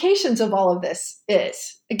the implications of all of this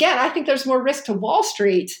is. Again, I think there's more risk to Wall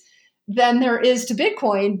Street than there is to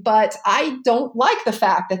Bitcoin, but I don't like the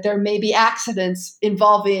fact that there may be accidents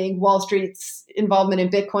involving Wall Street's involvement in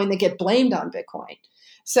Bitcoin that get blamed on Bitcoin.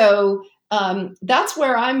 So that's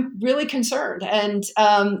where I'm really concerned. And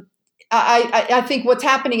I think what's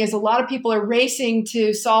happening is a lot of people are racing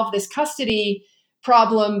to solve this custody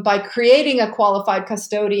problem by creating a qualified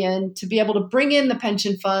custodian to be able to bring in the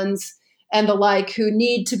pension funds and the like who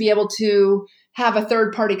need to be able to have a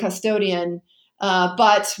third-party custodian.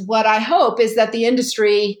 But what I hope is that the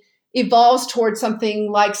industry evolves towards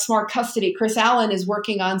something like smart custody. Chris Allen is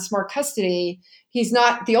working on smart custody. He's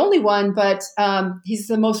not the only one, but he's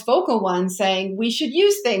the most vocal one, saying we should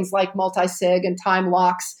use things like multi-sig and time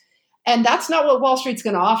locks. And that's not what Wall Street's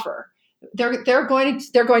going to offer. They're going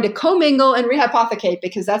to commingle and rehypothecate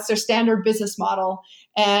because that's their standard business model,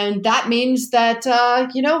 and that means that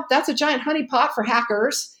that's a giant honeypot for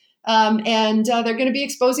hackers, and they're going to be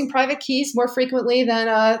exposing private keys more frequently than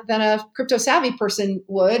a crypto savvy person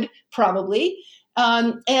would probably,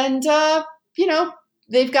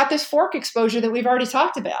 they've got this fork exposure that we've already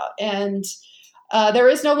talked about. And there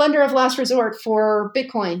is no lender of last resort for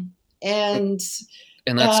Bitcoin. And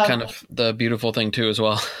that's kind of the beautiful thing too, as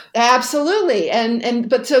well. Absolutely.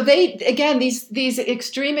 But so these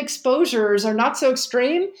extreme exposures are not so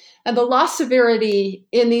extreme, and the loss severity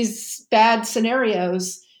in these bad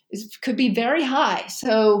scenarios could be very high.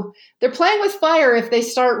 So they're playing with fire if they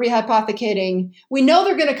start rehypothecating. We know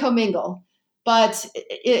they're going to commingle, but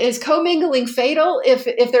is commingling fatal if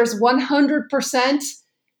there's 100%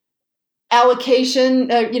 allocation,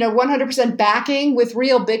 100% backing with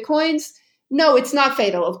real Bitcoins? No, it's not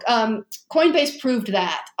fatal. Coinbase proved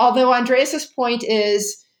that. Although Andreas's point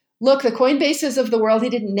is, look, the Coinbases of the world, he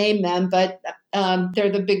didn't name them, but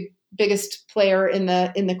they're the biggest player in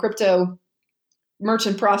the crypto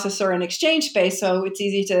merchant processor and exchange space, so it's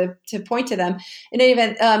easy to point to them. In any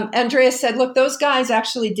event, Andreas said, look, those guys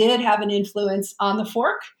actually did have an influence on the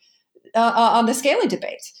fork, on the scaling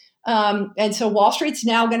debate. And so Wall Street's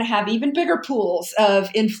now going to have even bigger pools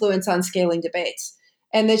of influence on scaling debates.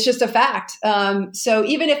 And it's just a fact. So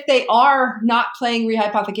even if they are not playing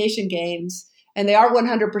rehypothecation games and they are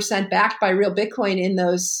 100% backed by real Bitcoin in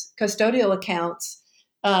those custodial accounts,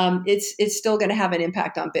 it's still going to have an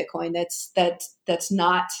impact on Bitcoin that's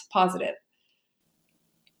not positive.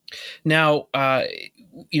 Now,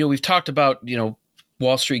 we've talked about,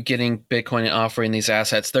 Wall Street getting Bitcoin and offering these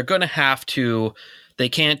assets. They're going to have to, they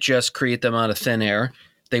can't just create them out of thin air.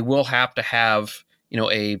 They will have to have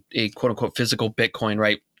a quote unquote physical Bitcoin,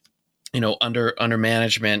 right? Under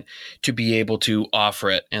management to be able to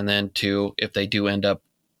offer it. And then if they do end up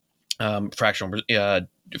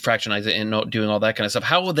fractionize it and doing all that kind of stuff,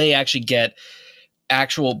 how will they actually get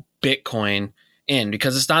actual Bitcoin in?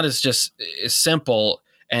 Because it's not as simple.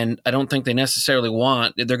 And I don't think they necessarily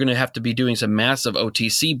they're going to have to be doing some massive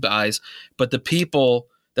OTC buys, but the people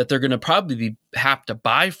that they're going to probably have to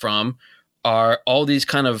buy from are all these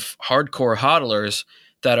kind of hardcore hodlers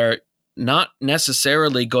that are not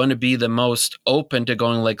necessarily going to be the most open to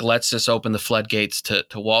going like, let's just open the floodgates to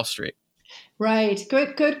Wall Street. Right.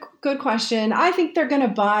 Good question. I think they're going to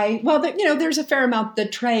buy, well, there's a fair amount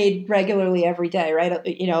that trade regularly every day, right?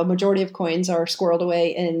 A majority of coins are squirreled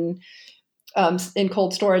away in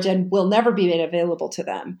cold storage and will never be made available to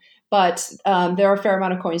them. But there are a fair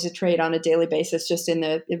amount of coins that trade on a daily basis just in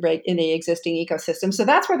the existing ecosystem. So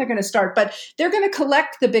that's where they're going to start. But they're going to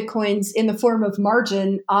collect the Bitcoins in the form of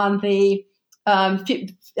margin on the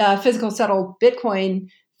physical settled Bitcoin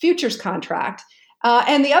futures contract.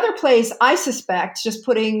 And the other place, I suspect, just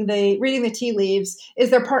reading the tea leaves, is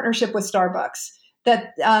their partnership with Starbucks.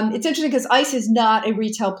 That it's interesting because ICE is not a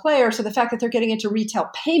retail player. So the fact that they're getting into retail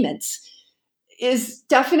payments is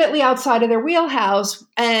definitely outside of their wheelhouse.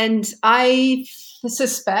 And I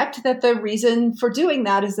suspect that the reason for doing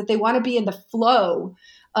that is that they want to be in the flow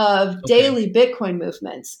of daily Bitcoin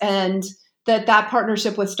movements, and that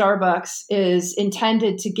partnership with Starbucks is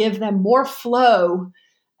intended to give them more flow.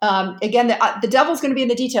 Again, the devil's going to be in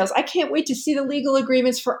the details. I can't wait to see the legal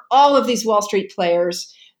agreements for all of these Wall Street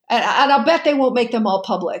players. And I'll bet they won't make them all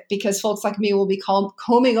public because folks like me will be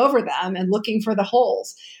combing over them and looking for the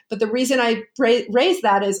holes. But the reason I raise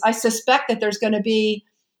that is I suspect that there's going to be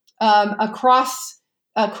a cross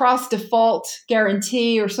default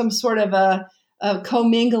guarantee or some sort of a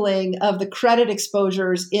commingling of the credit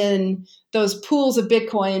exposures in those pools of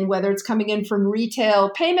Bitcoin, whether it's coming in from retail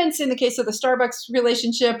payments in the case of the Starbucks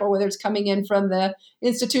relationship, or whether it's coming in from the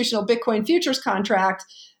institutional Bitcoin futures contract,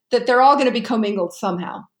 that they're all going to be commingled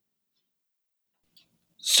somehow.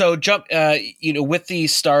 So with the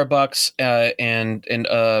Starbucks and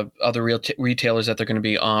other retailers that they're going to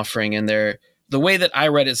be offering, and the way that I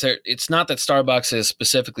read it is it's not that Starbucks is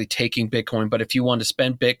specifically taking Bitcoin, but if you want to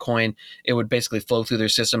spend Bitcoin, it would basically flow through their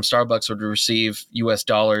system. Starbucks would receive US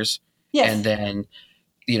dollars, yes, and then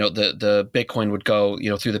the Bitcoin would go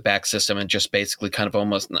through the back system and just basically kind of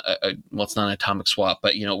almost it's not an atomic swap,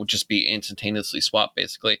 but it would just be instantaneously swapped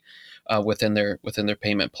basically within their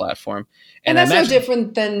payment platform. And that's no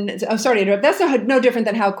different than that's no different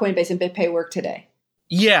than how Coinbase and BitPay work today.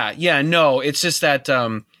 Yeah, no, it's just that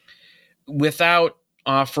without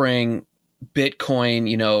offering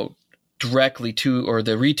Bitcoin, directly to, or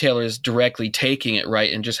the retailers directly taking it,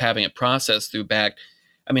 right, and just having it processed through back.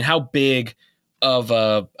 I mean, how big of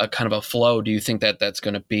a kind of a flow do you think that's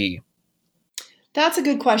going to be? That's a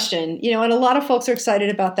good question. And a lot of folks are excited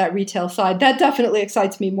about that retail side. That definitely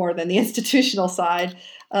excites me more than the institutional side,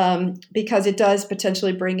 because it does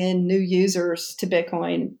potentially bring in new users to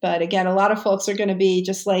Bitcoin. But again, a lot of folks are going to be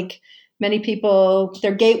just like many people,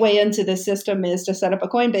 their gateway into the system is to set up a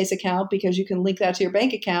Coinbase account because you can link that to your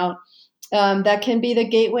bank account. that can be the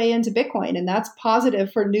gateway into Bitcoin. And that's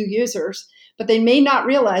positive for new users. But they may not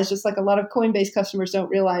realize, just like a lot of Coinbase customers don't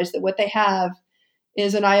realize, that what they have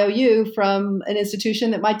is an IOU from an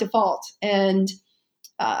institution that might default. And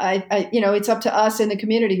it's up to us in the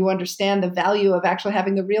community who understand the value of actually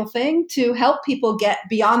having the real thing to help people get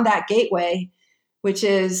beyond that gateway, which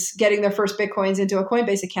is getting their first Bitcoins into a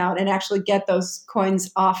Coinbase account and actually get those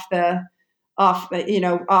coins off the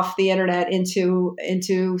internet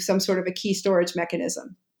into some sort of a key storage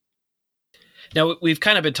mechanism. Now, we've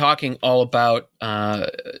kind of been talking all about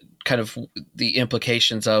kind of the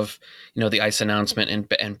implications of, the ICE announcement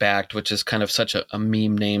and Bakkt, which is kind of such a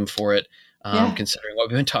meme name for it, considering what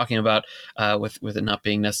we've been talking about with it not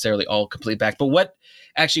being necessarily all complete Bakkt. But what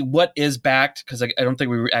is Bakkt? Because I don't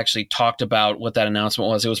think we actually talked about what that announcement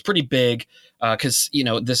was. It was pretty big because,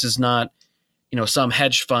 this is not, some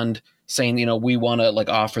hedge fund saying, we want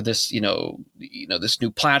to offer this, this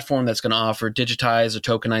new platform that's going to offer digitized or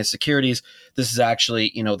tokenized securities. This is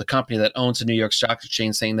actually, the company that owns the New York Stock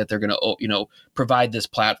Exchange saying that they're going to, provide this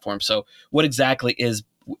platform. So what exactly is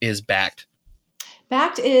Bakkt?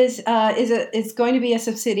 Bakkt is going to be a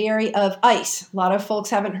subsidiary of ICE. A lot of folks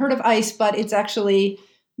haven't heard of ICE, but it's actually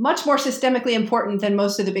much more systemically important than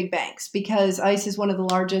most of the big banks because ICE is one of the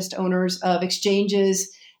largest owners of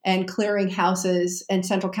exchanges and clearing houses and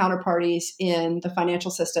central counterparties in the financial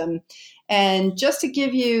system. And just to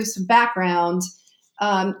give you some background,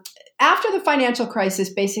 after the financial crisis,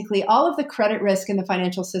 basically all of the credit risk in the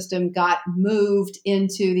financial system got moved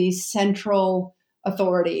into these central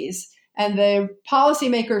authorities. And the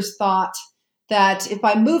policymakers thought that if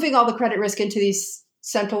by moving all the credit risk into these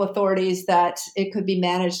central authorities, that it could be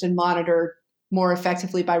managed and monitored more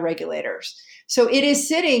effectively by regulators. So it is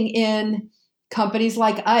sitting in companies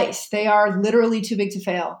like ICE. They are literally too big to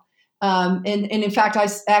fail. And in fact,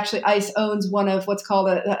 ICE owns one of what's called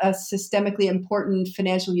a systemically important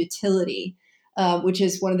financial utility, which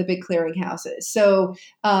is one of the big clearinghouses. So,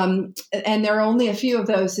 and there are only a few of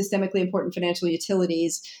those systemically important financial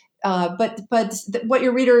utilities. But what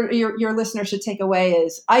your listener should take away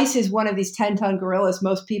is ICE is one of these 10-ton gorillas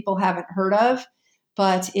most people haven't heard of,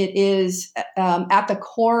 but it is at the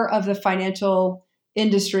core of the financial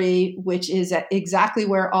industry, which is exactly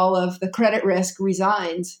where all of the credit risk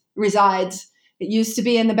resides. It used to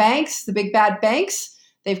be in the banks, the big bad banks.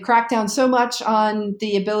 They've cracked down so much on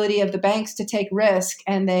the ability of the banks to take risk,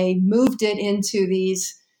 and they moved it into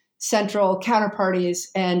these central counterparties,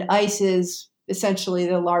 and ICE is essentially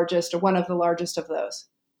the largest or one of the largest of those.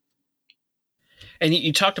 And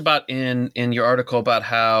you talked about in your article about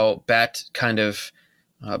how Bakkt kind of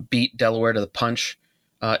beat Delaware to the punch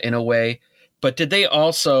in a way. But did they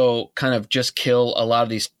also kind of just kill a lot of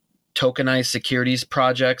these tokenized securities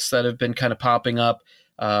projects that have been kind of popping up?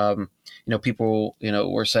 People,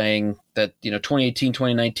 were saying that, 2018,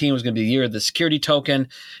 2019 was going to be the year of the security token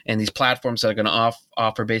and these platforms that are going to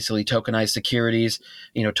offer basically tokenized securities,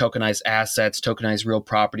 tokenized assets, tokenized real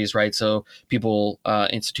properties, right? So people,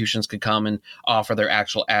 institutions could come and offer their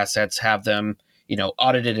actual assets, have them,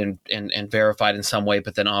 audited and verified in some way,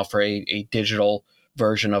 but then offer a digital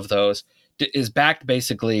version of those. Is Bakkt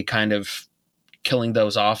basically kind of killing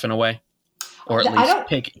those off in a way, or at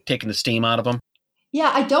least taking the steam out of them? Yeah,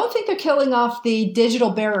 I don't think they're killing off the digital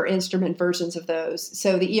bearer instrument versions of those.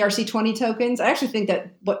 So the ERC20 tokens, I actually think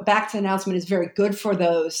that what Bakkt's announcement is very good for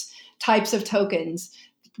those types of tokens,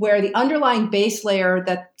 where the underlying base layer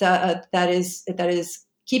that is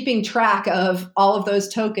keeping track of all of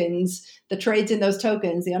those tokens, the trades in those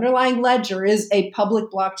tokens, the underlying ledger is a public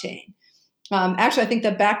blockchain. Actually, I think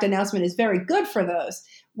the Bakkt announcement is very good for those.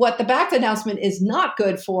 What the Bakkt announcement is not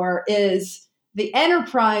good for is the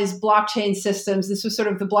enterprise blockchain systems. This was sort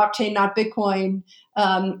of the blockchain, not Bitcoin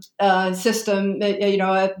system,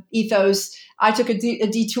 ethos. I took a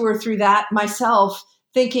detour through that myself,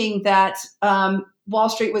 thinking that Wall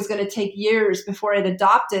Street was going to take years before it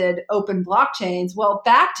adopted open blockchains. Well,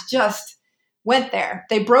 Bakkt just went there.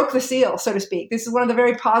 They broke the seal, so to speak. This is one of the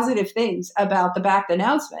very positive things about the Bakkt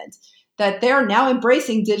announcement, that they're now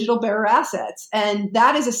embracing digital bearer assets. And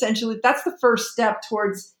that is that's the first step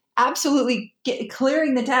towards absolutely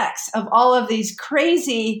clearing the decks of all of these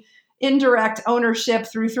crazy indirect ownership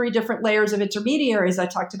through 3 different layers of intermediaries I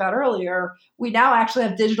talked about earlier. We now actually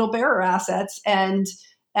have digital bearer assets, and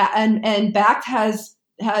Bakkt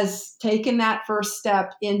has taken that first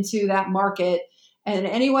step into that market. And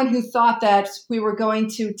anyone who thought that we were going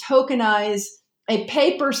to tokenize a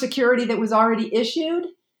paper security that was already issued,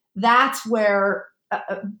 that's where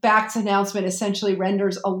Bakkt's announcement essentially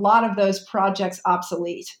renders a lot of those projects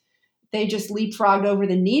obsolete. They just leapfrogged over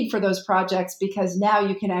the need for those projects because now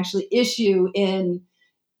you can actually issue in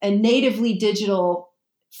natively digital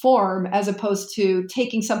form, as opposed to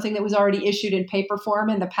taking something that was already issued in paper form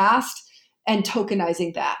in the past and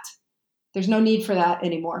tokenizing that. There's no need for that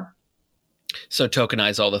anymore. So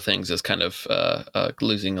tokenize all the things is kind of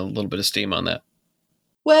losing a little bit of steam on that.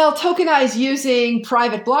 Well, tokenize using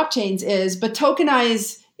private blockchains is, but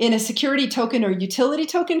tokenize in a security token or utility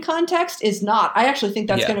token context is not. I actually think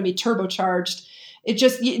that's going to be turbocharged. It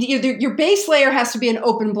just, your base layer has to be an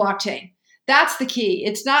open blockchain. That's the key.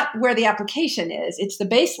 It's not where the application is. It's the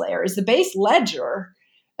base layer. Is the base ledger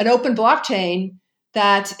an open blockchain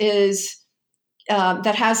that is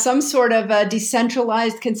that has some sort of a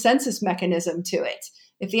decentralized consensus mechanism to it?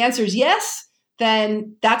 If the answer is yes,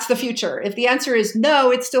 then that's the future. If the answer is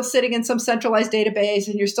no, it's still sitting in some centralized database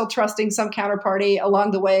and you're still trusting some counterparty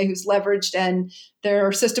along the way who's leveraged and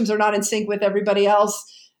their systems are not in sync with everybody else,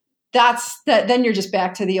 then you're just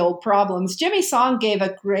back to the old problems. Jimmy Song gave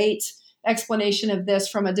a great explanation of this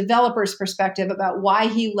from a developer's perspective about why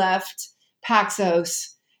he left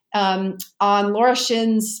Paxos on Laura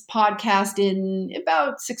Shin's podcast in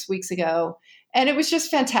about 6 weeks ago. And it was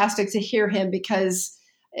just fantastic to hear him because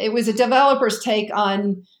it was a developer's take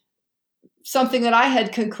on something that I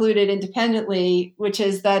had concluded independently, which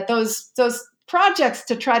is that those projects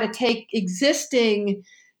to try to take existing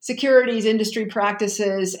securities industry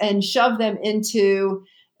practices and shove them into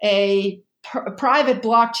a private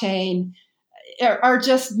blockchain are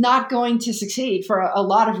just not going to succeed for a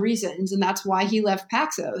lot of reasons, and that's why he left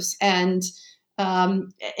Paxos. And I've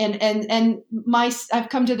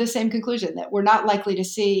come to the same conclusion that we're not likely to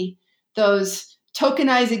see those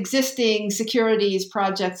tokenize existing securities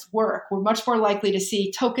projects work. We're much more likely to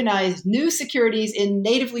see tokenized new securities in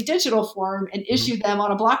natively digital form and issue them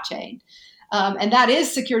on a blockchain. And that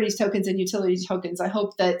is securities tokens and utility tokens. I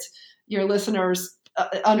hope that your listeners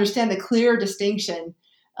understand the clear distinction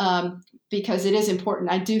because it is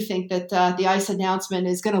important. I do think that the ICE announcement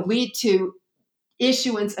is going to lead to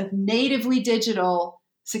issuance of natively digital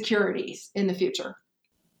securities in the future.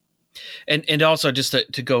 And also just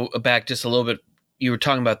to go back just a little bit, you were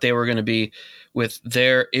talking about they were going to be with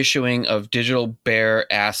their issuing of digital bear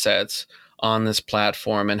assets on this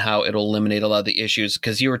platform and how it'll eliminate a lot of the issues.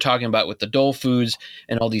 Because you were talking about with the Dole Foods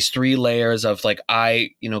and all these 3 layers of like,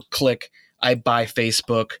 I buy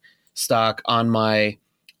Facebook stock on my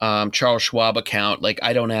Charles Schwab account. Like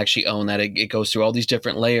I don't actually own that. It goes through all these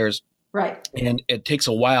different layers. Right. And it takes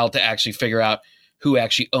a while to actually figure out who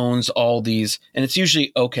actually owns all these. And it's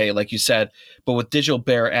usually okay, like you said, but with digital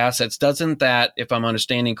bearer assets, doesn't that, if I'm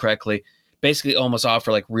understanding correctly, basically almost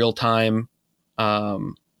offer like real-time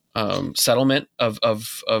settlement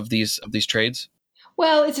of these trades?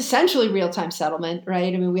 Well, it's essentially real-time settlement,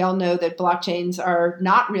 right? I mean, we all know that blockchains are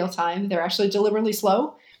not real-time. They're actually deliberately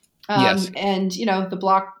slow. Yes. And, the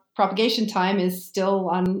block propagation time is still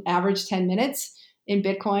on average 10 minutes in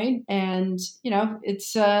Bitcoin. And,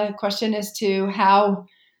 it's a question as to how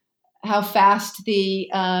fast the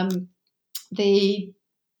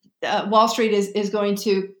Wall Street is going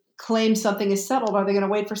to claim something is settled. Are they going to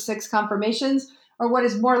wait for 6 confirmations? Or what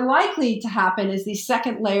is more likely to happen is these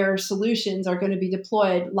second layer solutions are going to be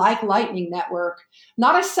deployed like Lightning Network,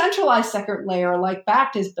 not a centralized second layer like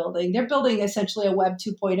Bakkt is building. They're building essentially a Web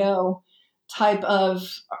 2.0 type of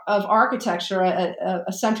architecture,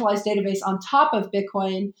 a centralized database on top of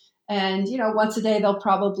Bitcoin. And, once a day, they'll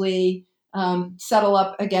probably settle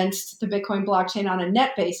up against the Bitcoin blockchain on a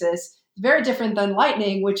net basis. Very different than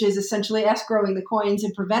Lightning, which is essentially escrowing the coins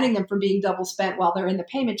and preventing them from being double spent while they're in the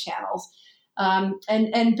payment channels.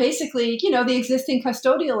 And basically, the existing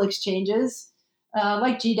custodial exchanges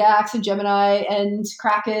like GDAX and Gemini and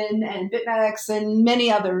Kraken and BitMEX and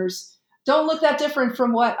many others don't look that different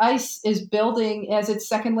from what ICE is building as its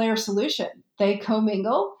second layer solution. They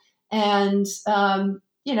commingle, and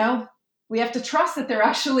we have to trust that they're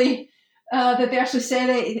actually that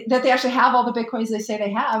they actually have all the Bitcoins they say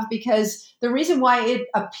they have, because the reason why it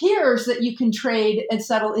appears that you can trade and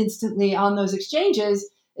settle instantly on those exchanges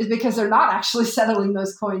is because they're not actually settling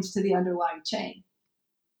those coins to the underlying chain.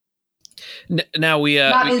 Now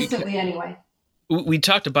not instantly anyway. We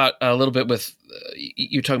talked about a little bit with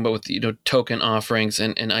you talking about with token offerings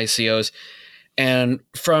and ICOs, and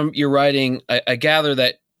from your writing, I gather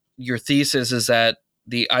that your thesis is that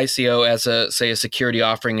the ICO as a security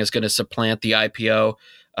offering is going to supplant the IPO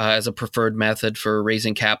as a preferred method for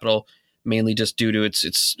raising capital, mainly just due to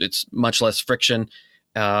its much less friction.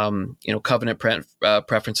 Covenant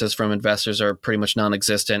preferences from investors are pretty much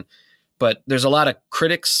non-existent, but there's a lot of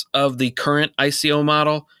critics of the current ICO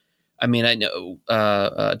model. I mean, I know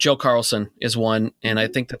Joe Carlson is one, and I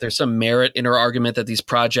think that there's some merit in her argument that these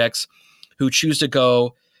projects who choose to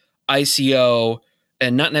go ICO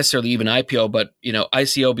and not necessarily even IPO, but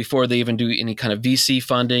ICO before they even do any kind of VC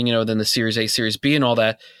funding, then the Series A, Series B, and all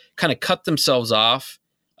that, kind of cut themselves off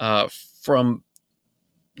from,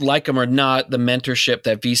 like them or not, the mentorship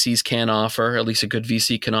that VCs can offer, at least a good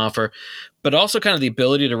VC can offer, but also kind of the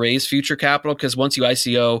ability to raise future capital. Because once you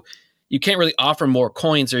ICO, you can't really offer more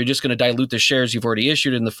coins, or you're just going to dilute the shares you've already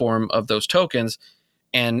issued in the form of those tokens.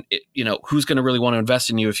 And who's going to really want to invest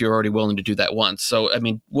in you if you're already willing to do that once? So, I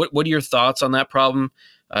mean, what are your thoughts on that problem?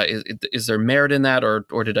 Is there merit in that,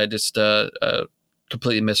 or did I just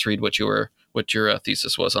completely misread what your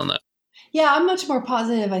thesis was on that? Yeah, I'm much more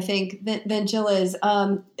positive, I think, than Jill is,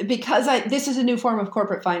 because this is a new form of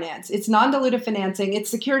corporate finance. It's non-dilutive financing.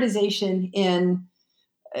 It's securitization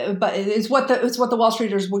but it's what the Wall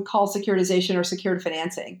Streeters would call securitization or secured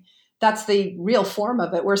financing. That's the real form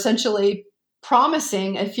of it. We're essentially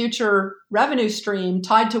promising a future revenue stream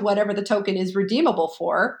tied to whatever the token is redeemable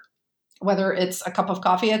for, whether it's a cup of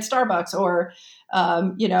coffee at Starbucks or a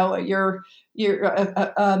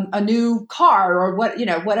new car, or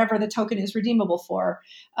whatever the token is redeemable for.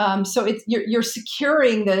 So you're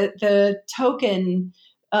securing the token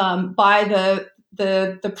by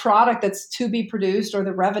the product that's to be produced, or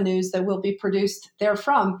the revenues that will be produced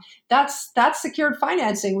therefrom. That's secured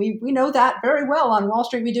financing. We know that very well on Wall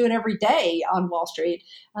Street. We do it every day on Wall Street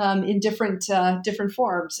in different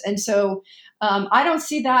forms. And so I don't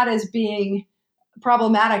see that as being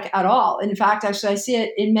problematic at all. In fact, actually, I see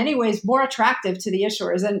it in many ways more attractive to the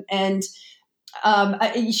issuers. And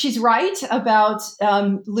she's right about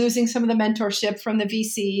losing some of the mentorship from the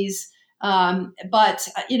VCs. But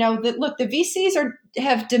the VCs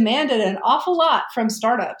have demanded an awful lot from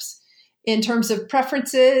startups in terms of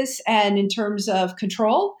preferences and in terms of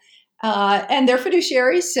control. And they're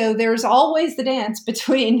fiduciaries, so there's always the dance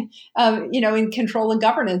between, in control and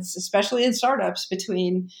governance, especially in startups,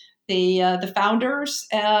 between the founders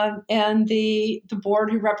and the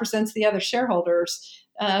board who represents the other shareholders.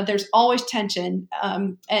 There's always tension,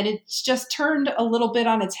 and it's just turned a little bit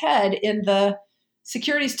on its head in the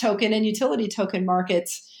securities token and utility token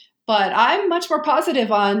markets. But I'm much more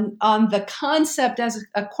positive on the concept as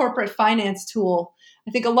a corporate finance tool.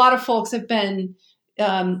 I think a lot of folks have been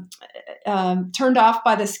turned off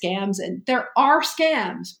by the scams, and there are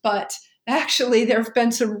scams, but actually there have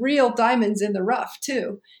been some real diamonds in the rough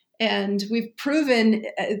too. And we've proven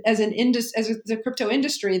as a crypto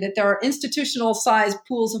industry that there are institutional sized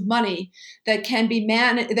pools of money that can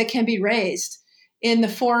be raised in the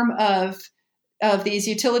form of these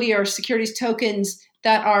utility or securities tokens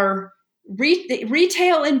that are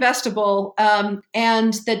retail investable,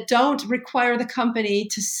 and that don't require the company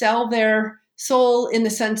to sell their soul in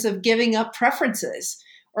the sense of giving up preferences,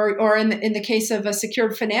 or in the case of a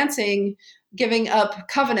secured financing, giving up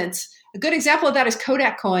covenants. A good example of that is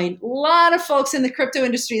Kodak Coin. A lot of folks in the crypto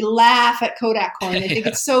industry laugh at Kodak Coin. They think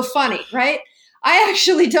it's so funny, right? I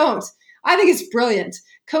actually don't. I think it's brilliant.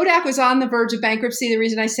 Kodak was on the verge of bankruptcy. The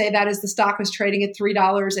reason I say that is the stock was trading at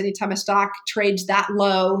 $3. Anytime a stock trades that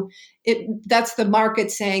low, that's the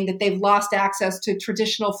market saying that they've lost access to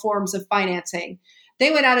traditional forms of financing.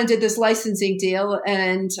 They went out and did this licensing deal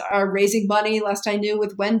and are raising money, last I knew,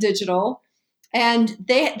 with Wen Digital. And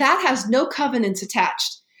that has no covenants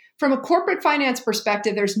attached. From a corporate finance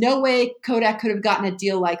perspective, there's no way Kodak could have gotten a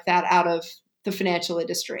deal like that out of the financial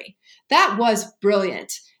industry. That was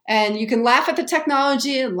brilliant. And you can laugh at the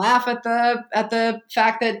technology and laugh at the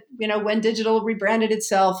fact that, Wen Digital rebranded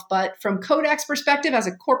itself. But from Kodak's perspective as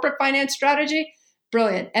a corporate finance strategy,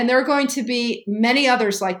 brilliant. And there are going to be many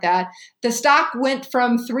others like that. The stock went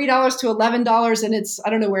from $3 to $11, and I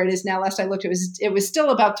don't know where it is now. Last I looked, it was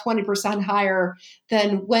still about 20% higher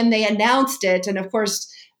than when they announced it. And of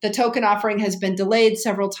course, the token offering has been delayed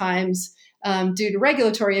several times due to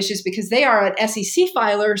regulatory issues, because they are an SEC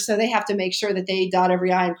filer, so they have to make sure that they dot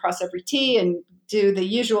every I and cross every T and do the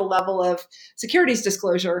usual level of securities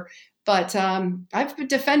disclosure. But I've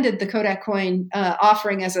defended the Kodak Coin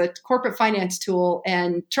offering as a corporate finance tool,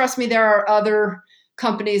 and trust me, there are other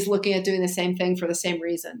companies looking at doing the same thing for the same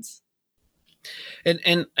reasons.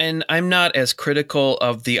 And I'm not as critical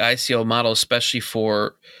of the ICO model, especially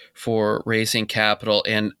for raising capital.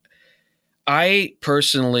 And I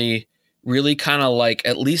personally really kind of like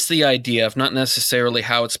at least the idea of, not necessarily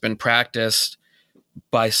how it's been practiced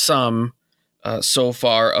by some so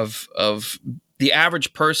far, of the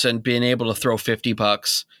average person being able to throw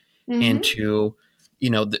 $50 into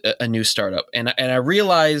a new startup. And I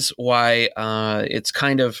realize why it's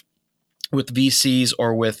kind of with VCs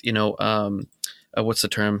or with what's the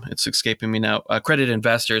term? It's escaping me now. Credit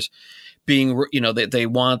investors being, they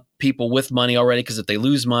want people with money already, because if they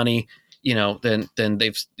lose money, then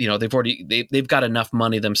they've got enough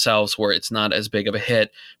money themselves where it's not as big of a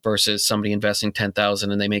hit versus somebody investing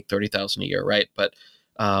 10,000 and they make 30,000 a year, right? But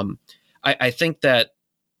I think that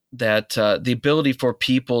the ability for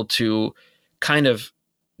people to kind of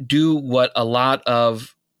do what a lot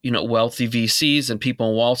of wealthy VCs and people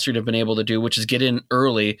on Wall Street have been able to do, which is get in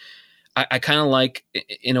early. I kind of like,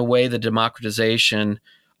 in a way, the democratization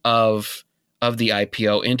of the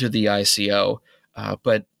IPO into the ICO.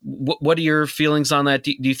 But what are your feelings on that?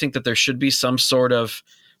 Do you think that there should be some sort of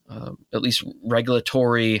at least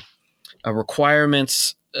regulatory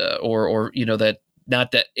requirements, or that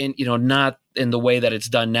not in the way that it's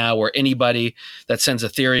done now, where anybody that sends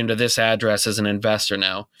Ethereum to this address is an investor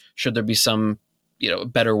now? Should there be some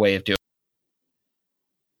better way of doing it?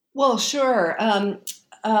 Well, sure.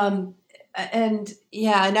 And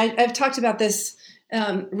I've talked about this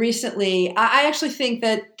recently. I actually think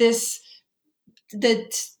that the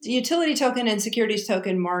utility token and securities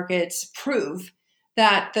token markets prove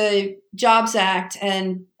that the Jobs Act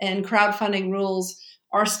and crowdfunding rules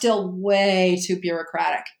are still way too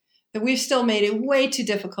bureaucratic. That we've still made it way too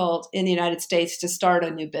difficult in the United States to start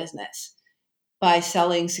a new business by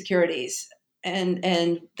selling securities, and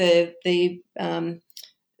the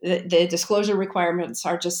disclosure requirements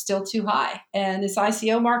are just still too high. And this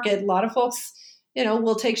ICO market, a lot of folks,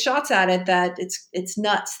 will take shots at it. That it's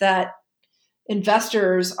nuts that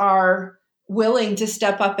investors are willing to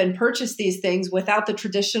step up and purchase these things without the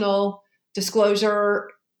traditional disclosure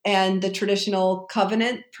and the traditional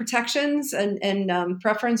covenant protections and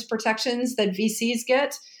preference protections that VCs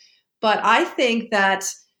get. But I think that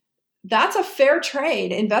that's a fair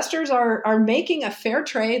trade. Investors are making a fair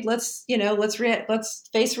trade. Let's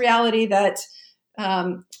face reality that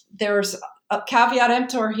there's a caveat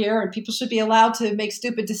emptor here, and people should be allowed to make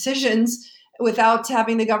stupid decisions without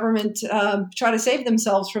having the government try to save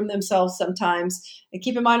themselves from themselves sometimes. And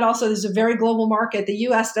keep in mind also, there's a very global market. The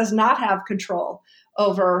U.S. does not have control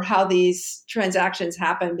over how these transactions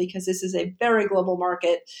happen because this is a very global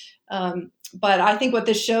market. But I think what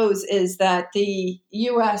this shows is that the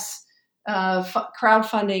U.S.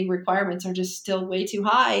 Crowdfunding requirements are just still way too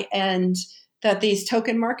high, and that these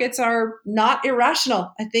token markets are not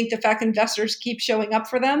irrational. I think the fact investors keep showing up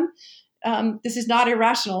for them, this is not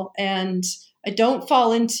irrational. And I don't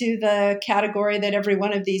fall into the category that every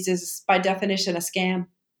one of these is by definition a scam.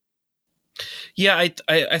 Yeah,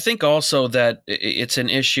 I think also that it's an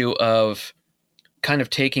issue of kind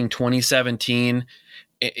of taking 2017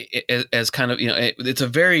 as kind of, it's a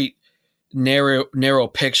very narrow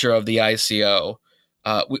picture of the ICO.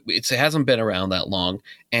 It hasn't been around that long,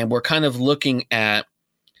 and we're kind of looking at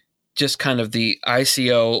just kind of the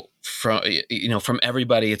ICO from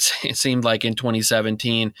everybody. It seemed like in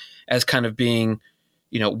 2017 as kind of being,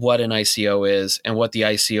 what an ICO is and what the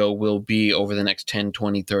ICO will be over the next 10,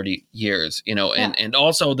 20, 30 years, and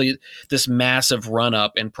also this massive run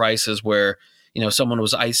up in prices where, someone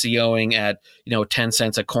was ICOing at, 10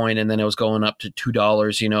 cents a coin, and then it was going up to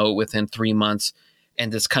 $2, within 3 months.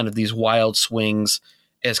 And this kind of these wild swings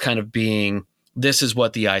as kind of being, this is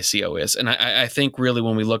what the ICO is. And I think really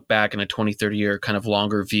when we look back in a 20, 30 year kind of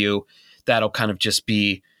longer view, that'll kind of just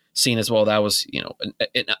be seen as, well, that was,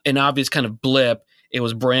 an obvious kind of blip. It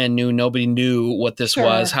was brand new. Nobody knew what this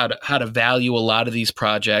was, how to value a lot of these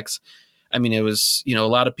projects. I mean, it was, a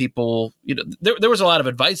lot of people, there was a lot of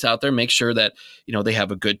advice out there. Make sure that, they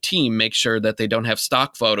have a good team. Make sure that they don't have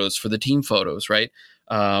stock photos for the team photos, right?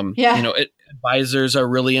 Advisors are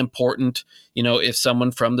really important. If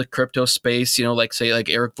someone from the crypto space, like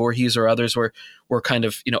Eric Voorhees or others were kind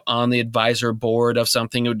of, on the advisor board of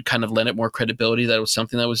something, it would kind of lend it more credibility that it was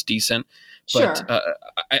something that was decent. But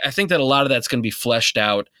I think that a lot of that's going to be fleshed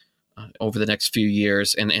out over the next few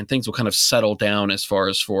years, and things will kind of settle down as far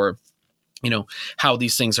as for, how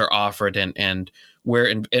these things are offered and where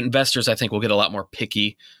investors, I think, will get a lot more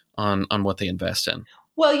picky on what they invest in.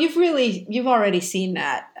 Well, you've already seen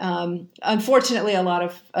that. Unfortunately, a lot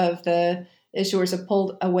of the issuers have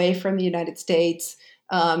pulled away from the United States,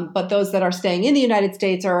 but those that are staying in the United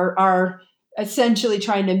States are essentially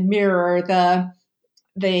trying to mirror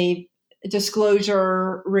the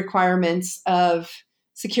disclosure requirements of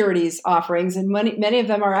securities offerings, and many of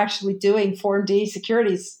them are actually doing Form D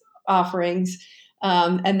securities offerings,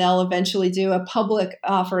 and they'll eventually do a public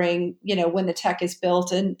offering, when the tech is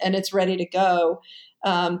built and it's ready to go.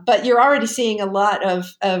 But you're already seeing a lot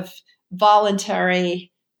of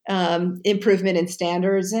voluntary improvement in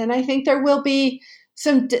standards, and I think there will be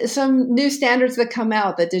some new standards that come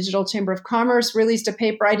out. The Digital Chamber of Commerce released a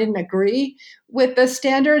paper. I didn't agree with the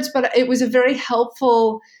standards, but it was a very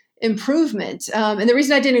helpful improvement. And the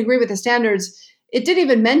reason I didn't agree with the standards it didn't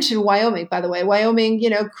even mention Wyoming, by the way. Wyoming,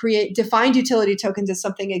 defined utility tokens as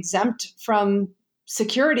something exempt from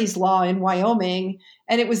securities law in Wyoming.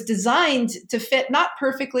 And it was designed to fit not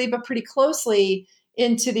perfectly, but pretty closely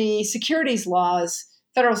into the securities laws,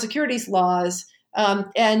 federal securities laws.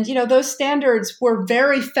 Those standards were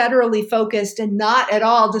very federally focused and not at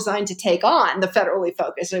all designed to take on the federally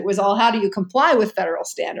focused. It was all, how do you comply with federal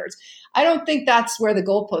standards? I don't think that's where the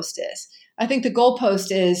goalpost is. I think the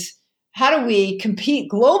goalpost is, how do we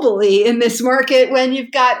compete globally in this market when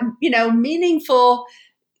you've got, meaningful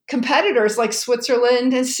competitors like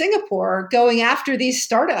Switzerland and Singapore going after these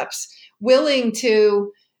startups, willing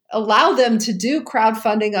to allow them to do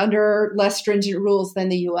crowdfunding under less stringent rules than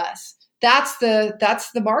the US. That's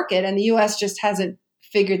the market, and the US just hasn't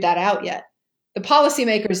figured that out yet. The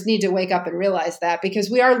policymakers need to wake up and realize that,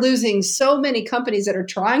 because we are losing so many companies that are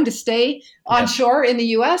trying to stay onshore in the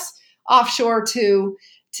US, offshore to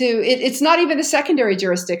it's not even the secondary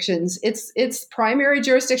jurisdictions. It's primary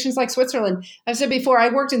jurisdictions like Switzerland. I've said before, I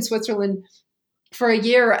worked in Switzerland for a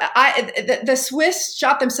year. The Swiss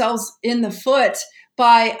shot themselves in the foot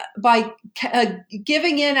by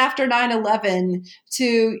giving in after 9/11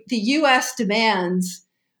 to the U.S. demands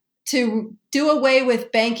to do away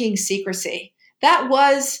with banking secrecy. That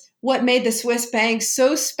was what made the Swiss banks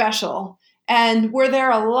so special. And were there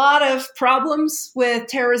a lot of problems with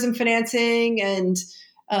terrorism financing and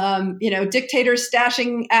dictators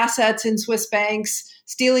stashing assets in Swiss banks,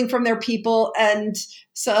 stealing from their people, and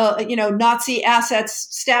Nazi assets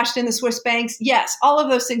stashed in the Swiss banks? Yes, all of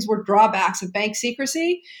those things were drawbacks of bank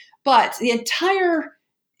secrecy, but the entire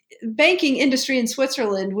banking industry in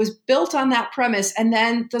Switzerland was built on that premise, and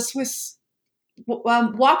then the Swiss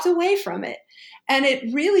walked away from it, and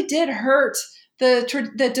it really did hurt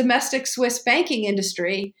the domestic Swiss banking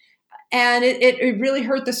industry. And it really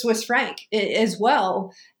hurt the Swiss franc as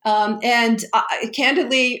well.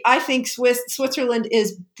 Candidly, I think Switzerland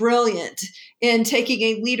is brilliant in taking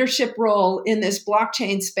a leadership role in this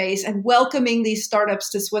blockchain space and welcoming these startups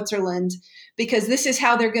to Switzerland, because this is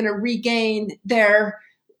how they're going to regain their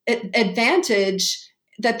advantage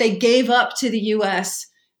that they gave up to the US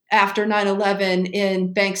after 9/11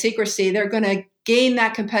 in bank secrecy. They're going to gain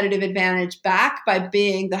that competitive advantage back by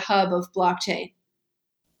being the hub of blockchain.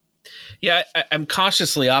 Yeah, I'm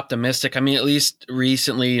cautiously optimistic. I mean, at least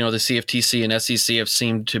recently, the CFTC and SEC have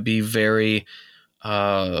seemed to be very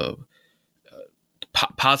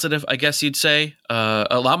positive, I guess you'd say,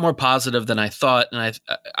 a lot more positive than I thought. And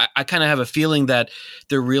I kind of have a feeling that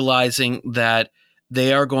they're realizing that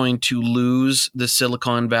they are going to lose the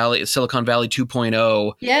Silicon Valley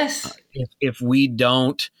 2.0. Yes. If we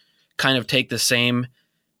don't kind of take the same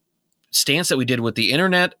stance that we did with the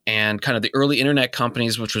internet and kind of the early internet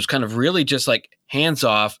companies, which was kind of really just like hands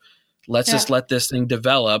off. Let's just let this thing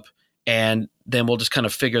develop, and then we'll just kind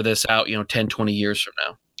of figure this out, 10, 20 years from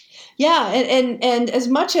now. Yeah. And as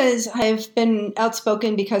much as I've been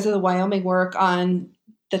outspoken because of the Wyoming work on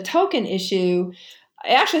the token issue, I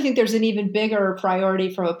actually think there's an even bigger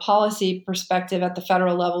priority from a policy perspective at the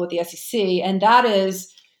federal level with the SEC. And that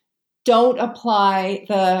is, don't apply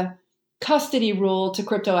the custody rule to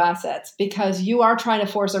crypto assets, because you are trying to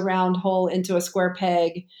force a round hole into a square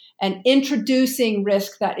peg and introducing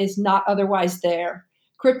risk that is not otherwise there.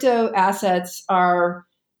 Crypto assets are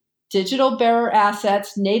digital bearer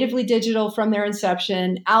assets, natively digital from their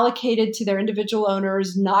inception, allocated to their individual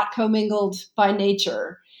owners, not commingled by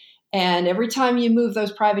nature. And every time you move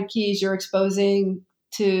those private keys, you're exposing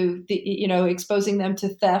them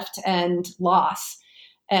to theft and loss.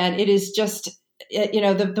 And it is just,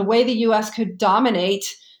 the way the U.S. could dominate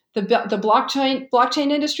the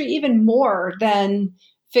blockchain industry even more than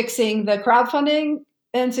fixing the crowdfunding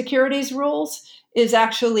and securities rules is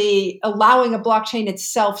actually allowing a blockchain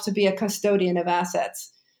itself to be a custodian of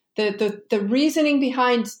assets. The reasoning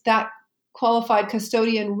behind that qualified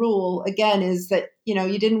custodian rule, again, is that,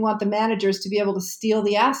 you didn't want the managers to be able to steal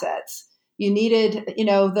the assets. You needed,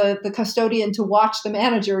 the custodian to watch the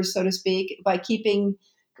managers, so to speak, by keeping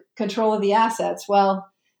control of the assets. Well,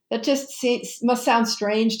 that just must sound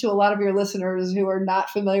strange to a lot of your listeners who are not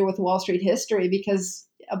familiar with Wall Street history, because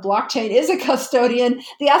a blockchain is a custodian.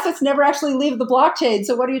 The assets never actually leave the blockchain.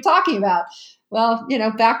 So what are you talking about? Well,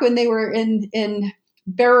 back when they were in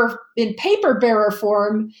paper bearer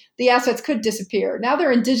form, the assets could disappear. Now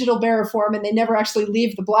they're in digital bearer form and they never actually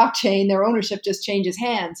leave the blockchain. Their ownership just changes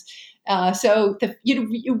hands. So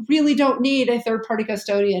you really don't need a third-party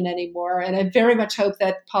custodian anymore. And I very much hope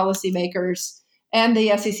that policymakers and the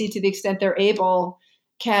SEC, to the extent they're able,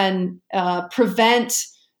 can prevent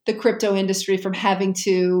the crypto industry from having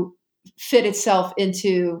to fit itself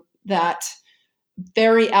into that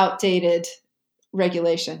very outdated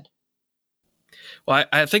regulation. Well,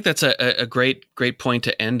 I think that's a great point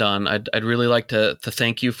to end on. I'd really like to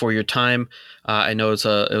thank you for your time. I know it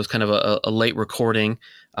was kind of a late recording.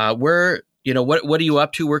 What are you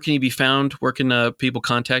up to? Where can you be found? Where can people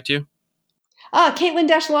contact you?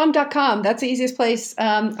 Caitlin-long.com. That's the easiest place.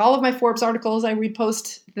 All of my Forbes articles I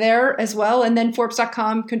repost there as well, and then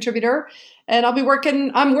Forbes.com contributor. And I'm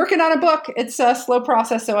working on a book. It's a slow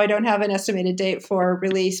process, so I don't have an estimated date for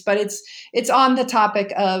release, but it's on the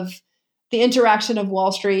topic of the interaction of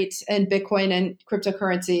Wall Street and Bitcoin and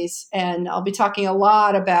cryptocurrencies. And I'll be talking a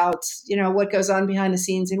lot about, what goes on behind the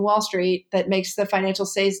scenes in Wall Street that makes the financial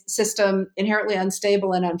system inherently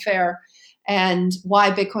unstable and unfair, and why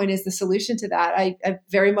Bitcoin is the solution to that. I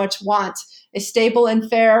very much want a stable and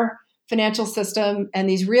fair financial system, and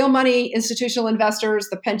these real money institutional investors,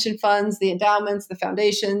 the pension funds, the endowments, the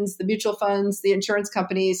foundations, the mutual funds, the insurance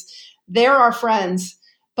companies, they're our friends.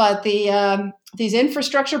 But these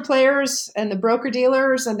infrastructure players and the broker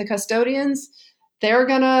dealers and the custodians, they're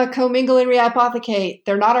gonna commingle and rehypothecate.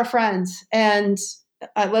 They're not our friends, and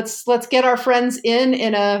let's get our friends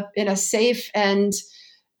in a safe and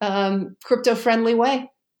crypto friendly way.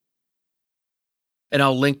 And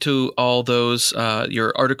I'll link to all those,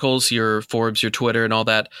 your articles, your Forbes, your Twitter, and all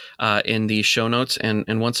that in the show notes.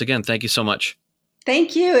 And once again, thank you so much.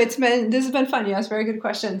 Thank you. This has been fun. You asked very good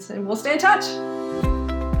questions, and we'll stay in touch.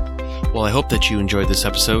 Well, I hope that you enjoyed this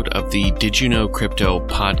episode of the Did You Know Crypto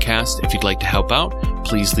podcast. If you'd like to help out,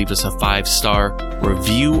 please leave us a 5-star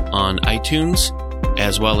review on iTunes,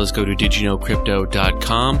 as well as go to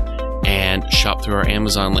didyouknowcrypto.com and shop through our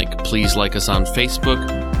Amazon link. Please like us on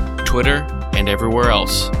Facebook, Twitter, and everywhere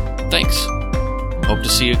else. Thanks. Hope to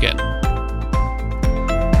see you again.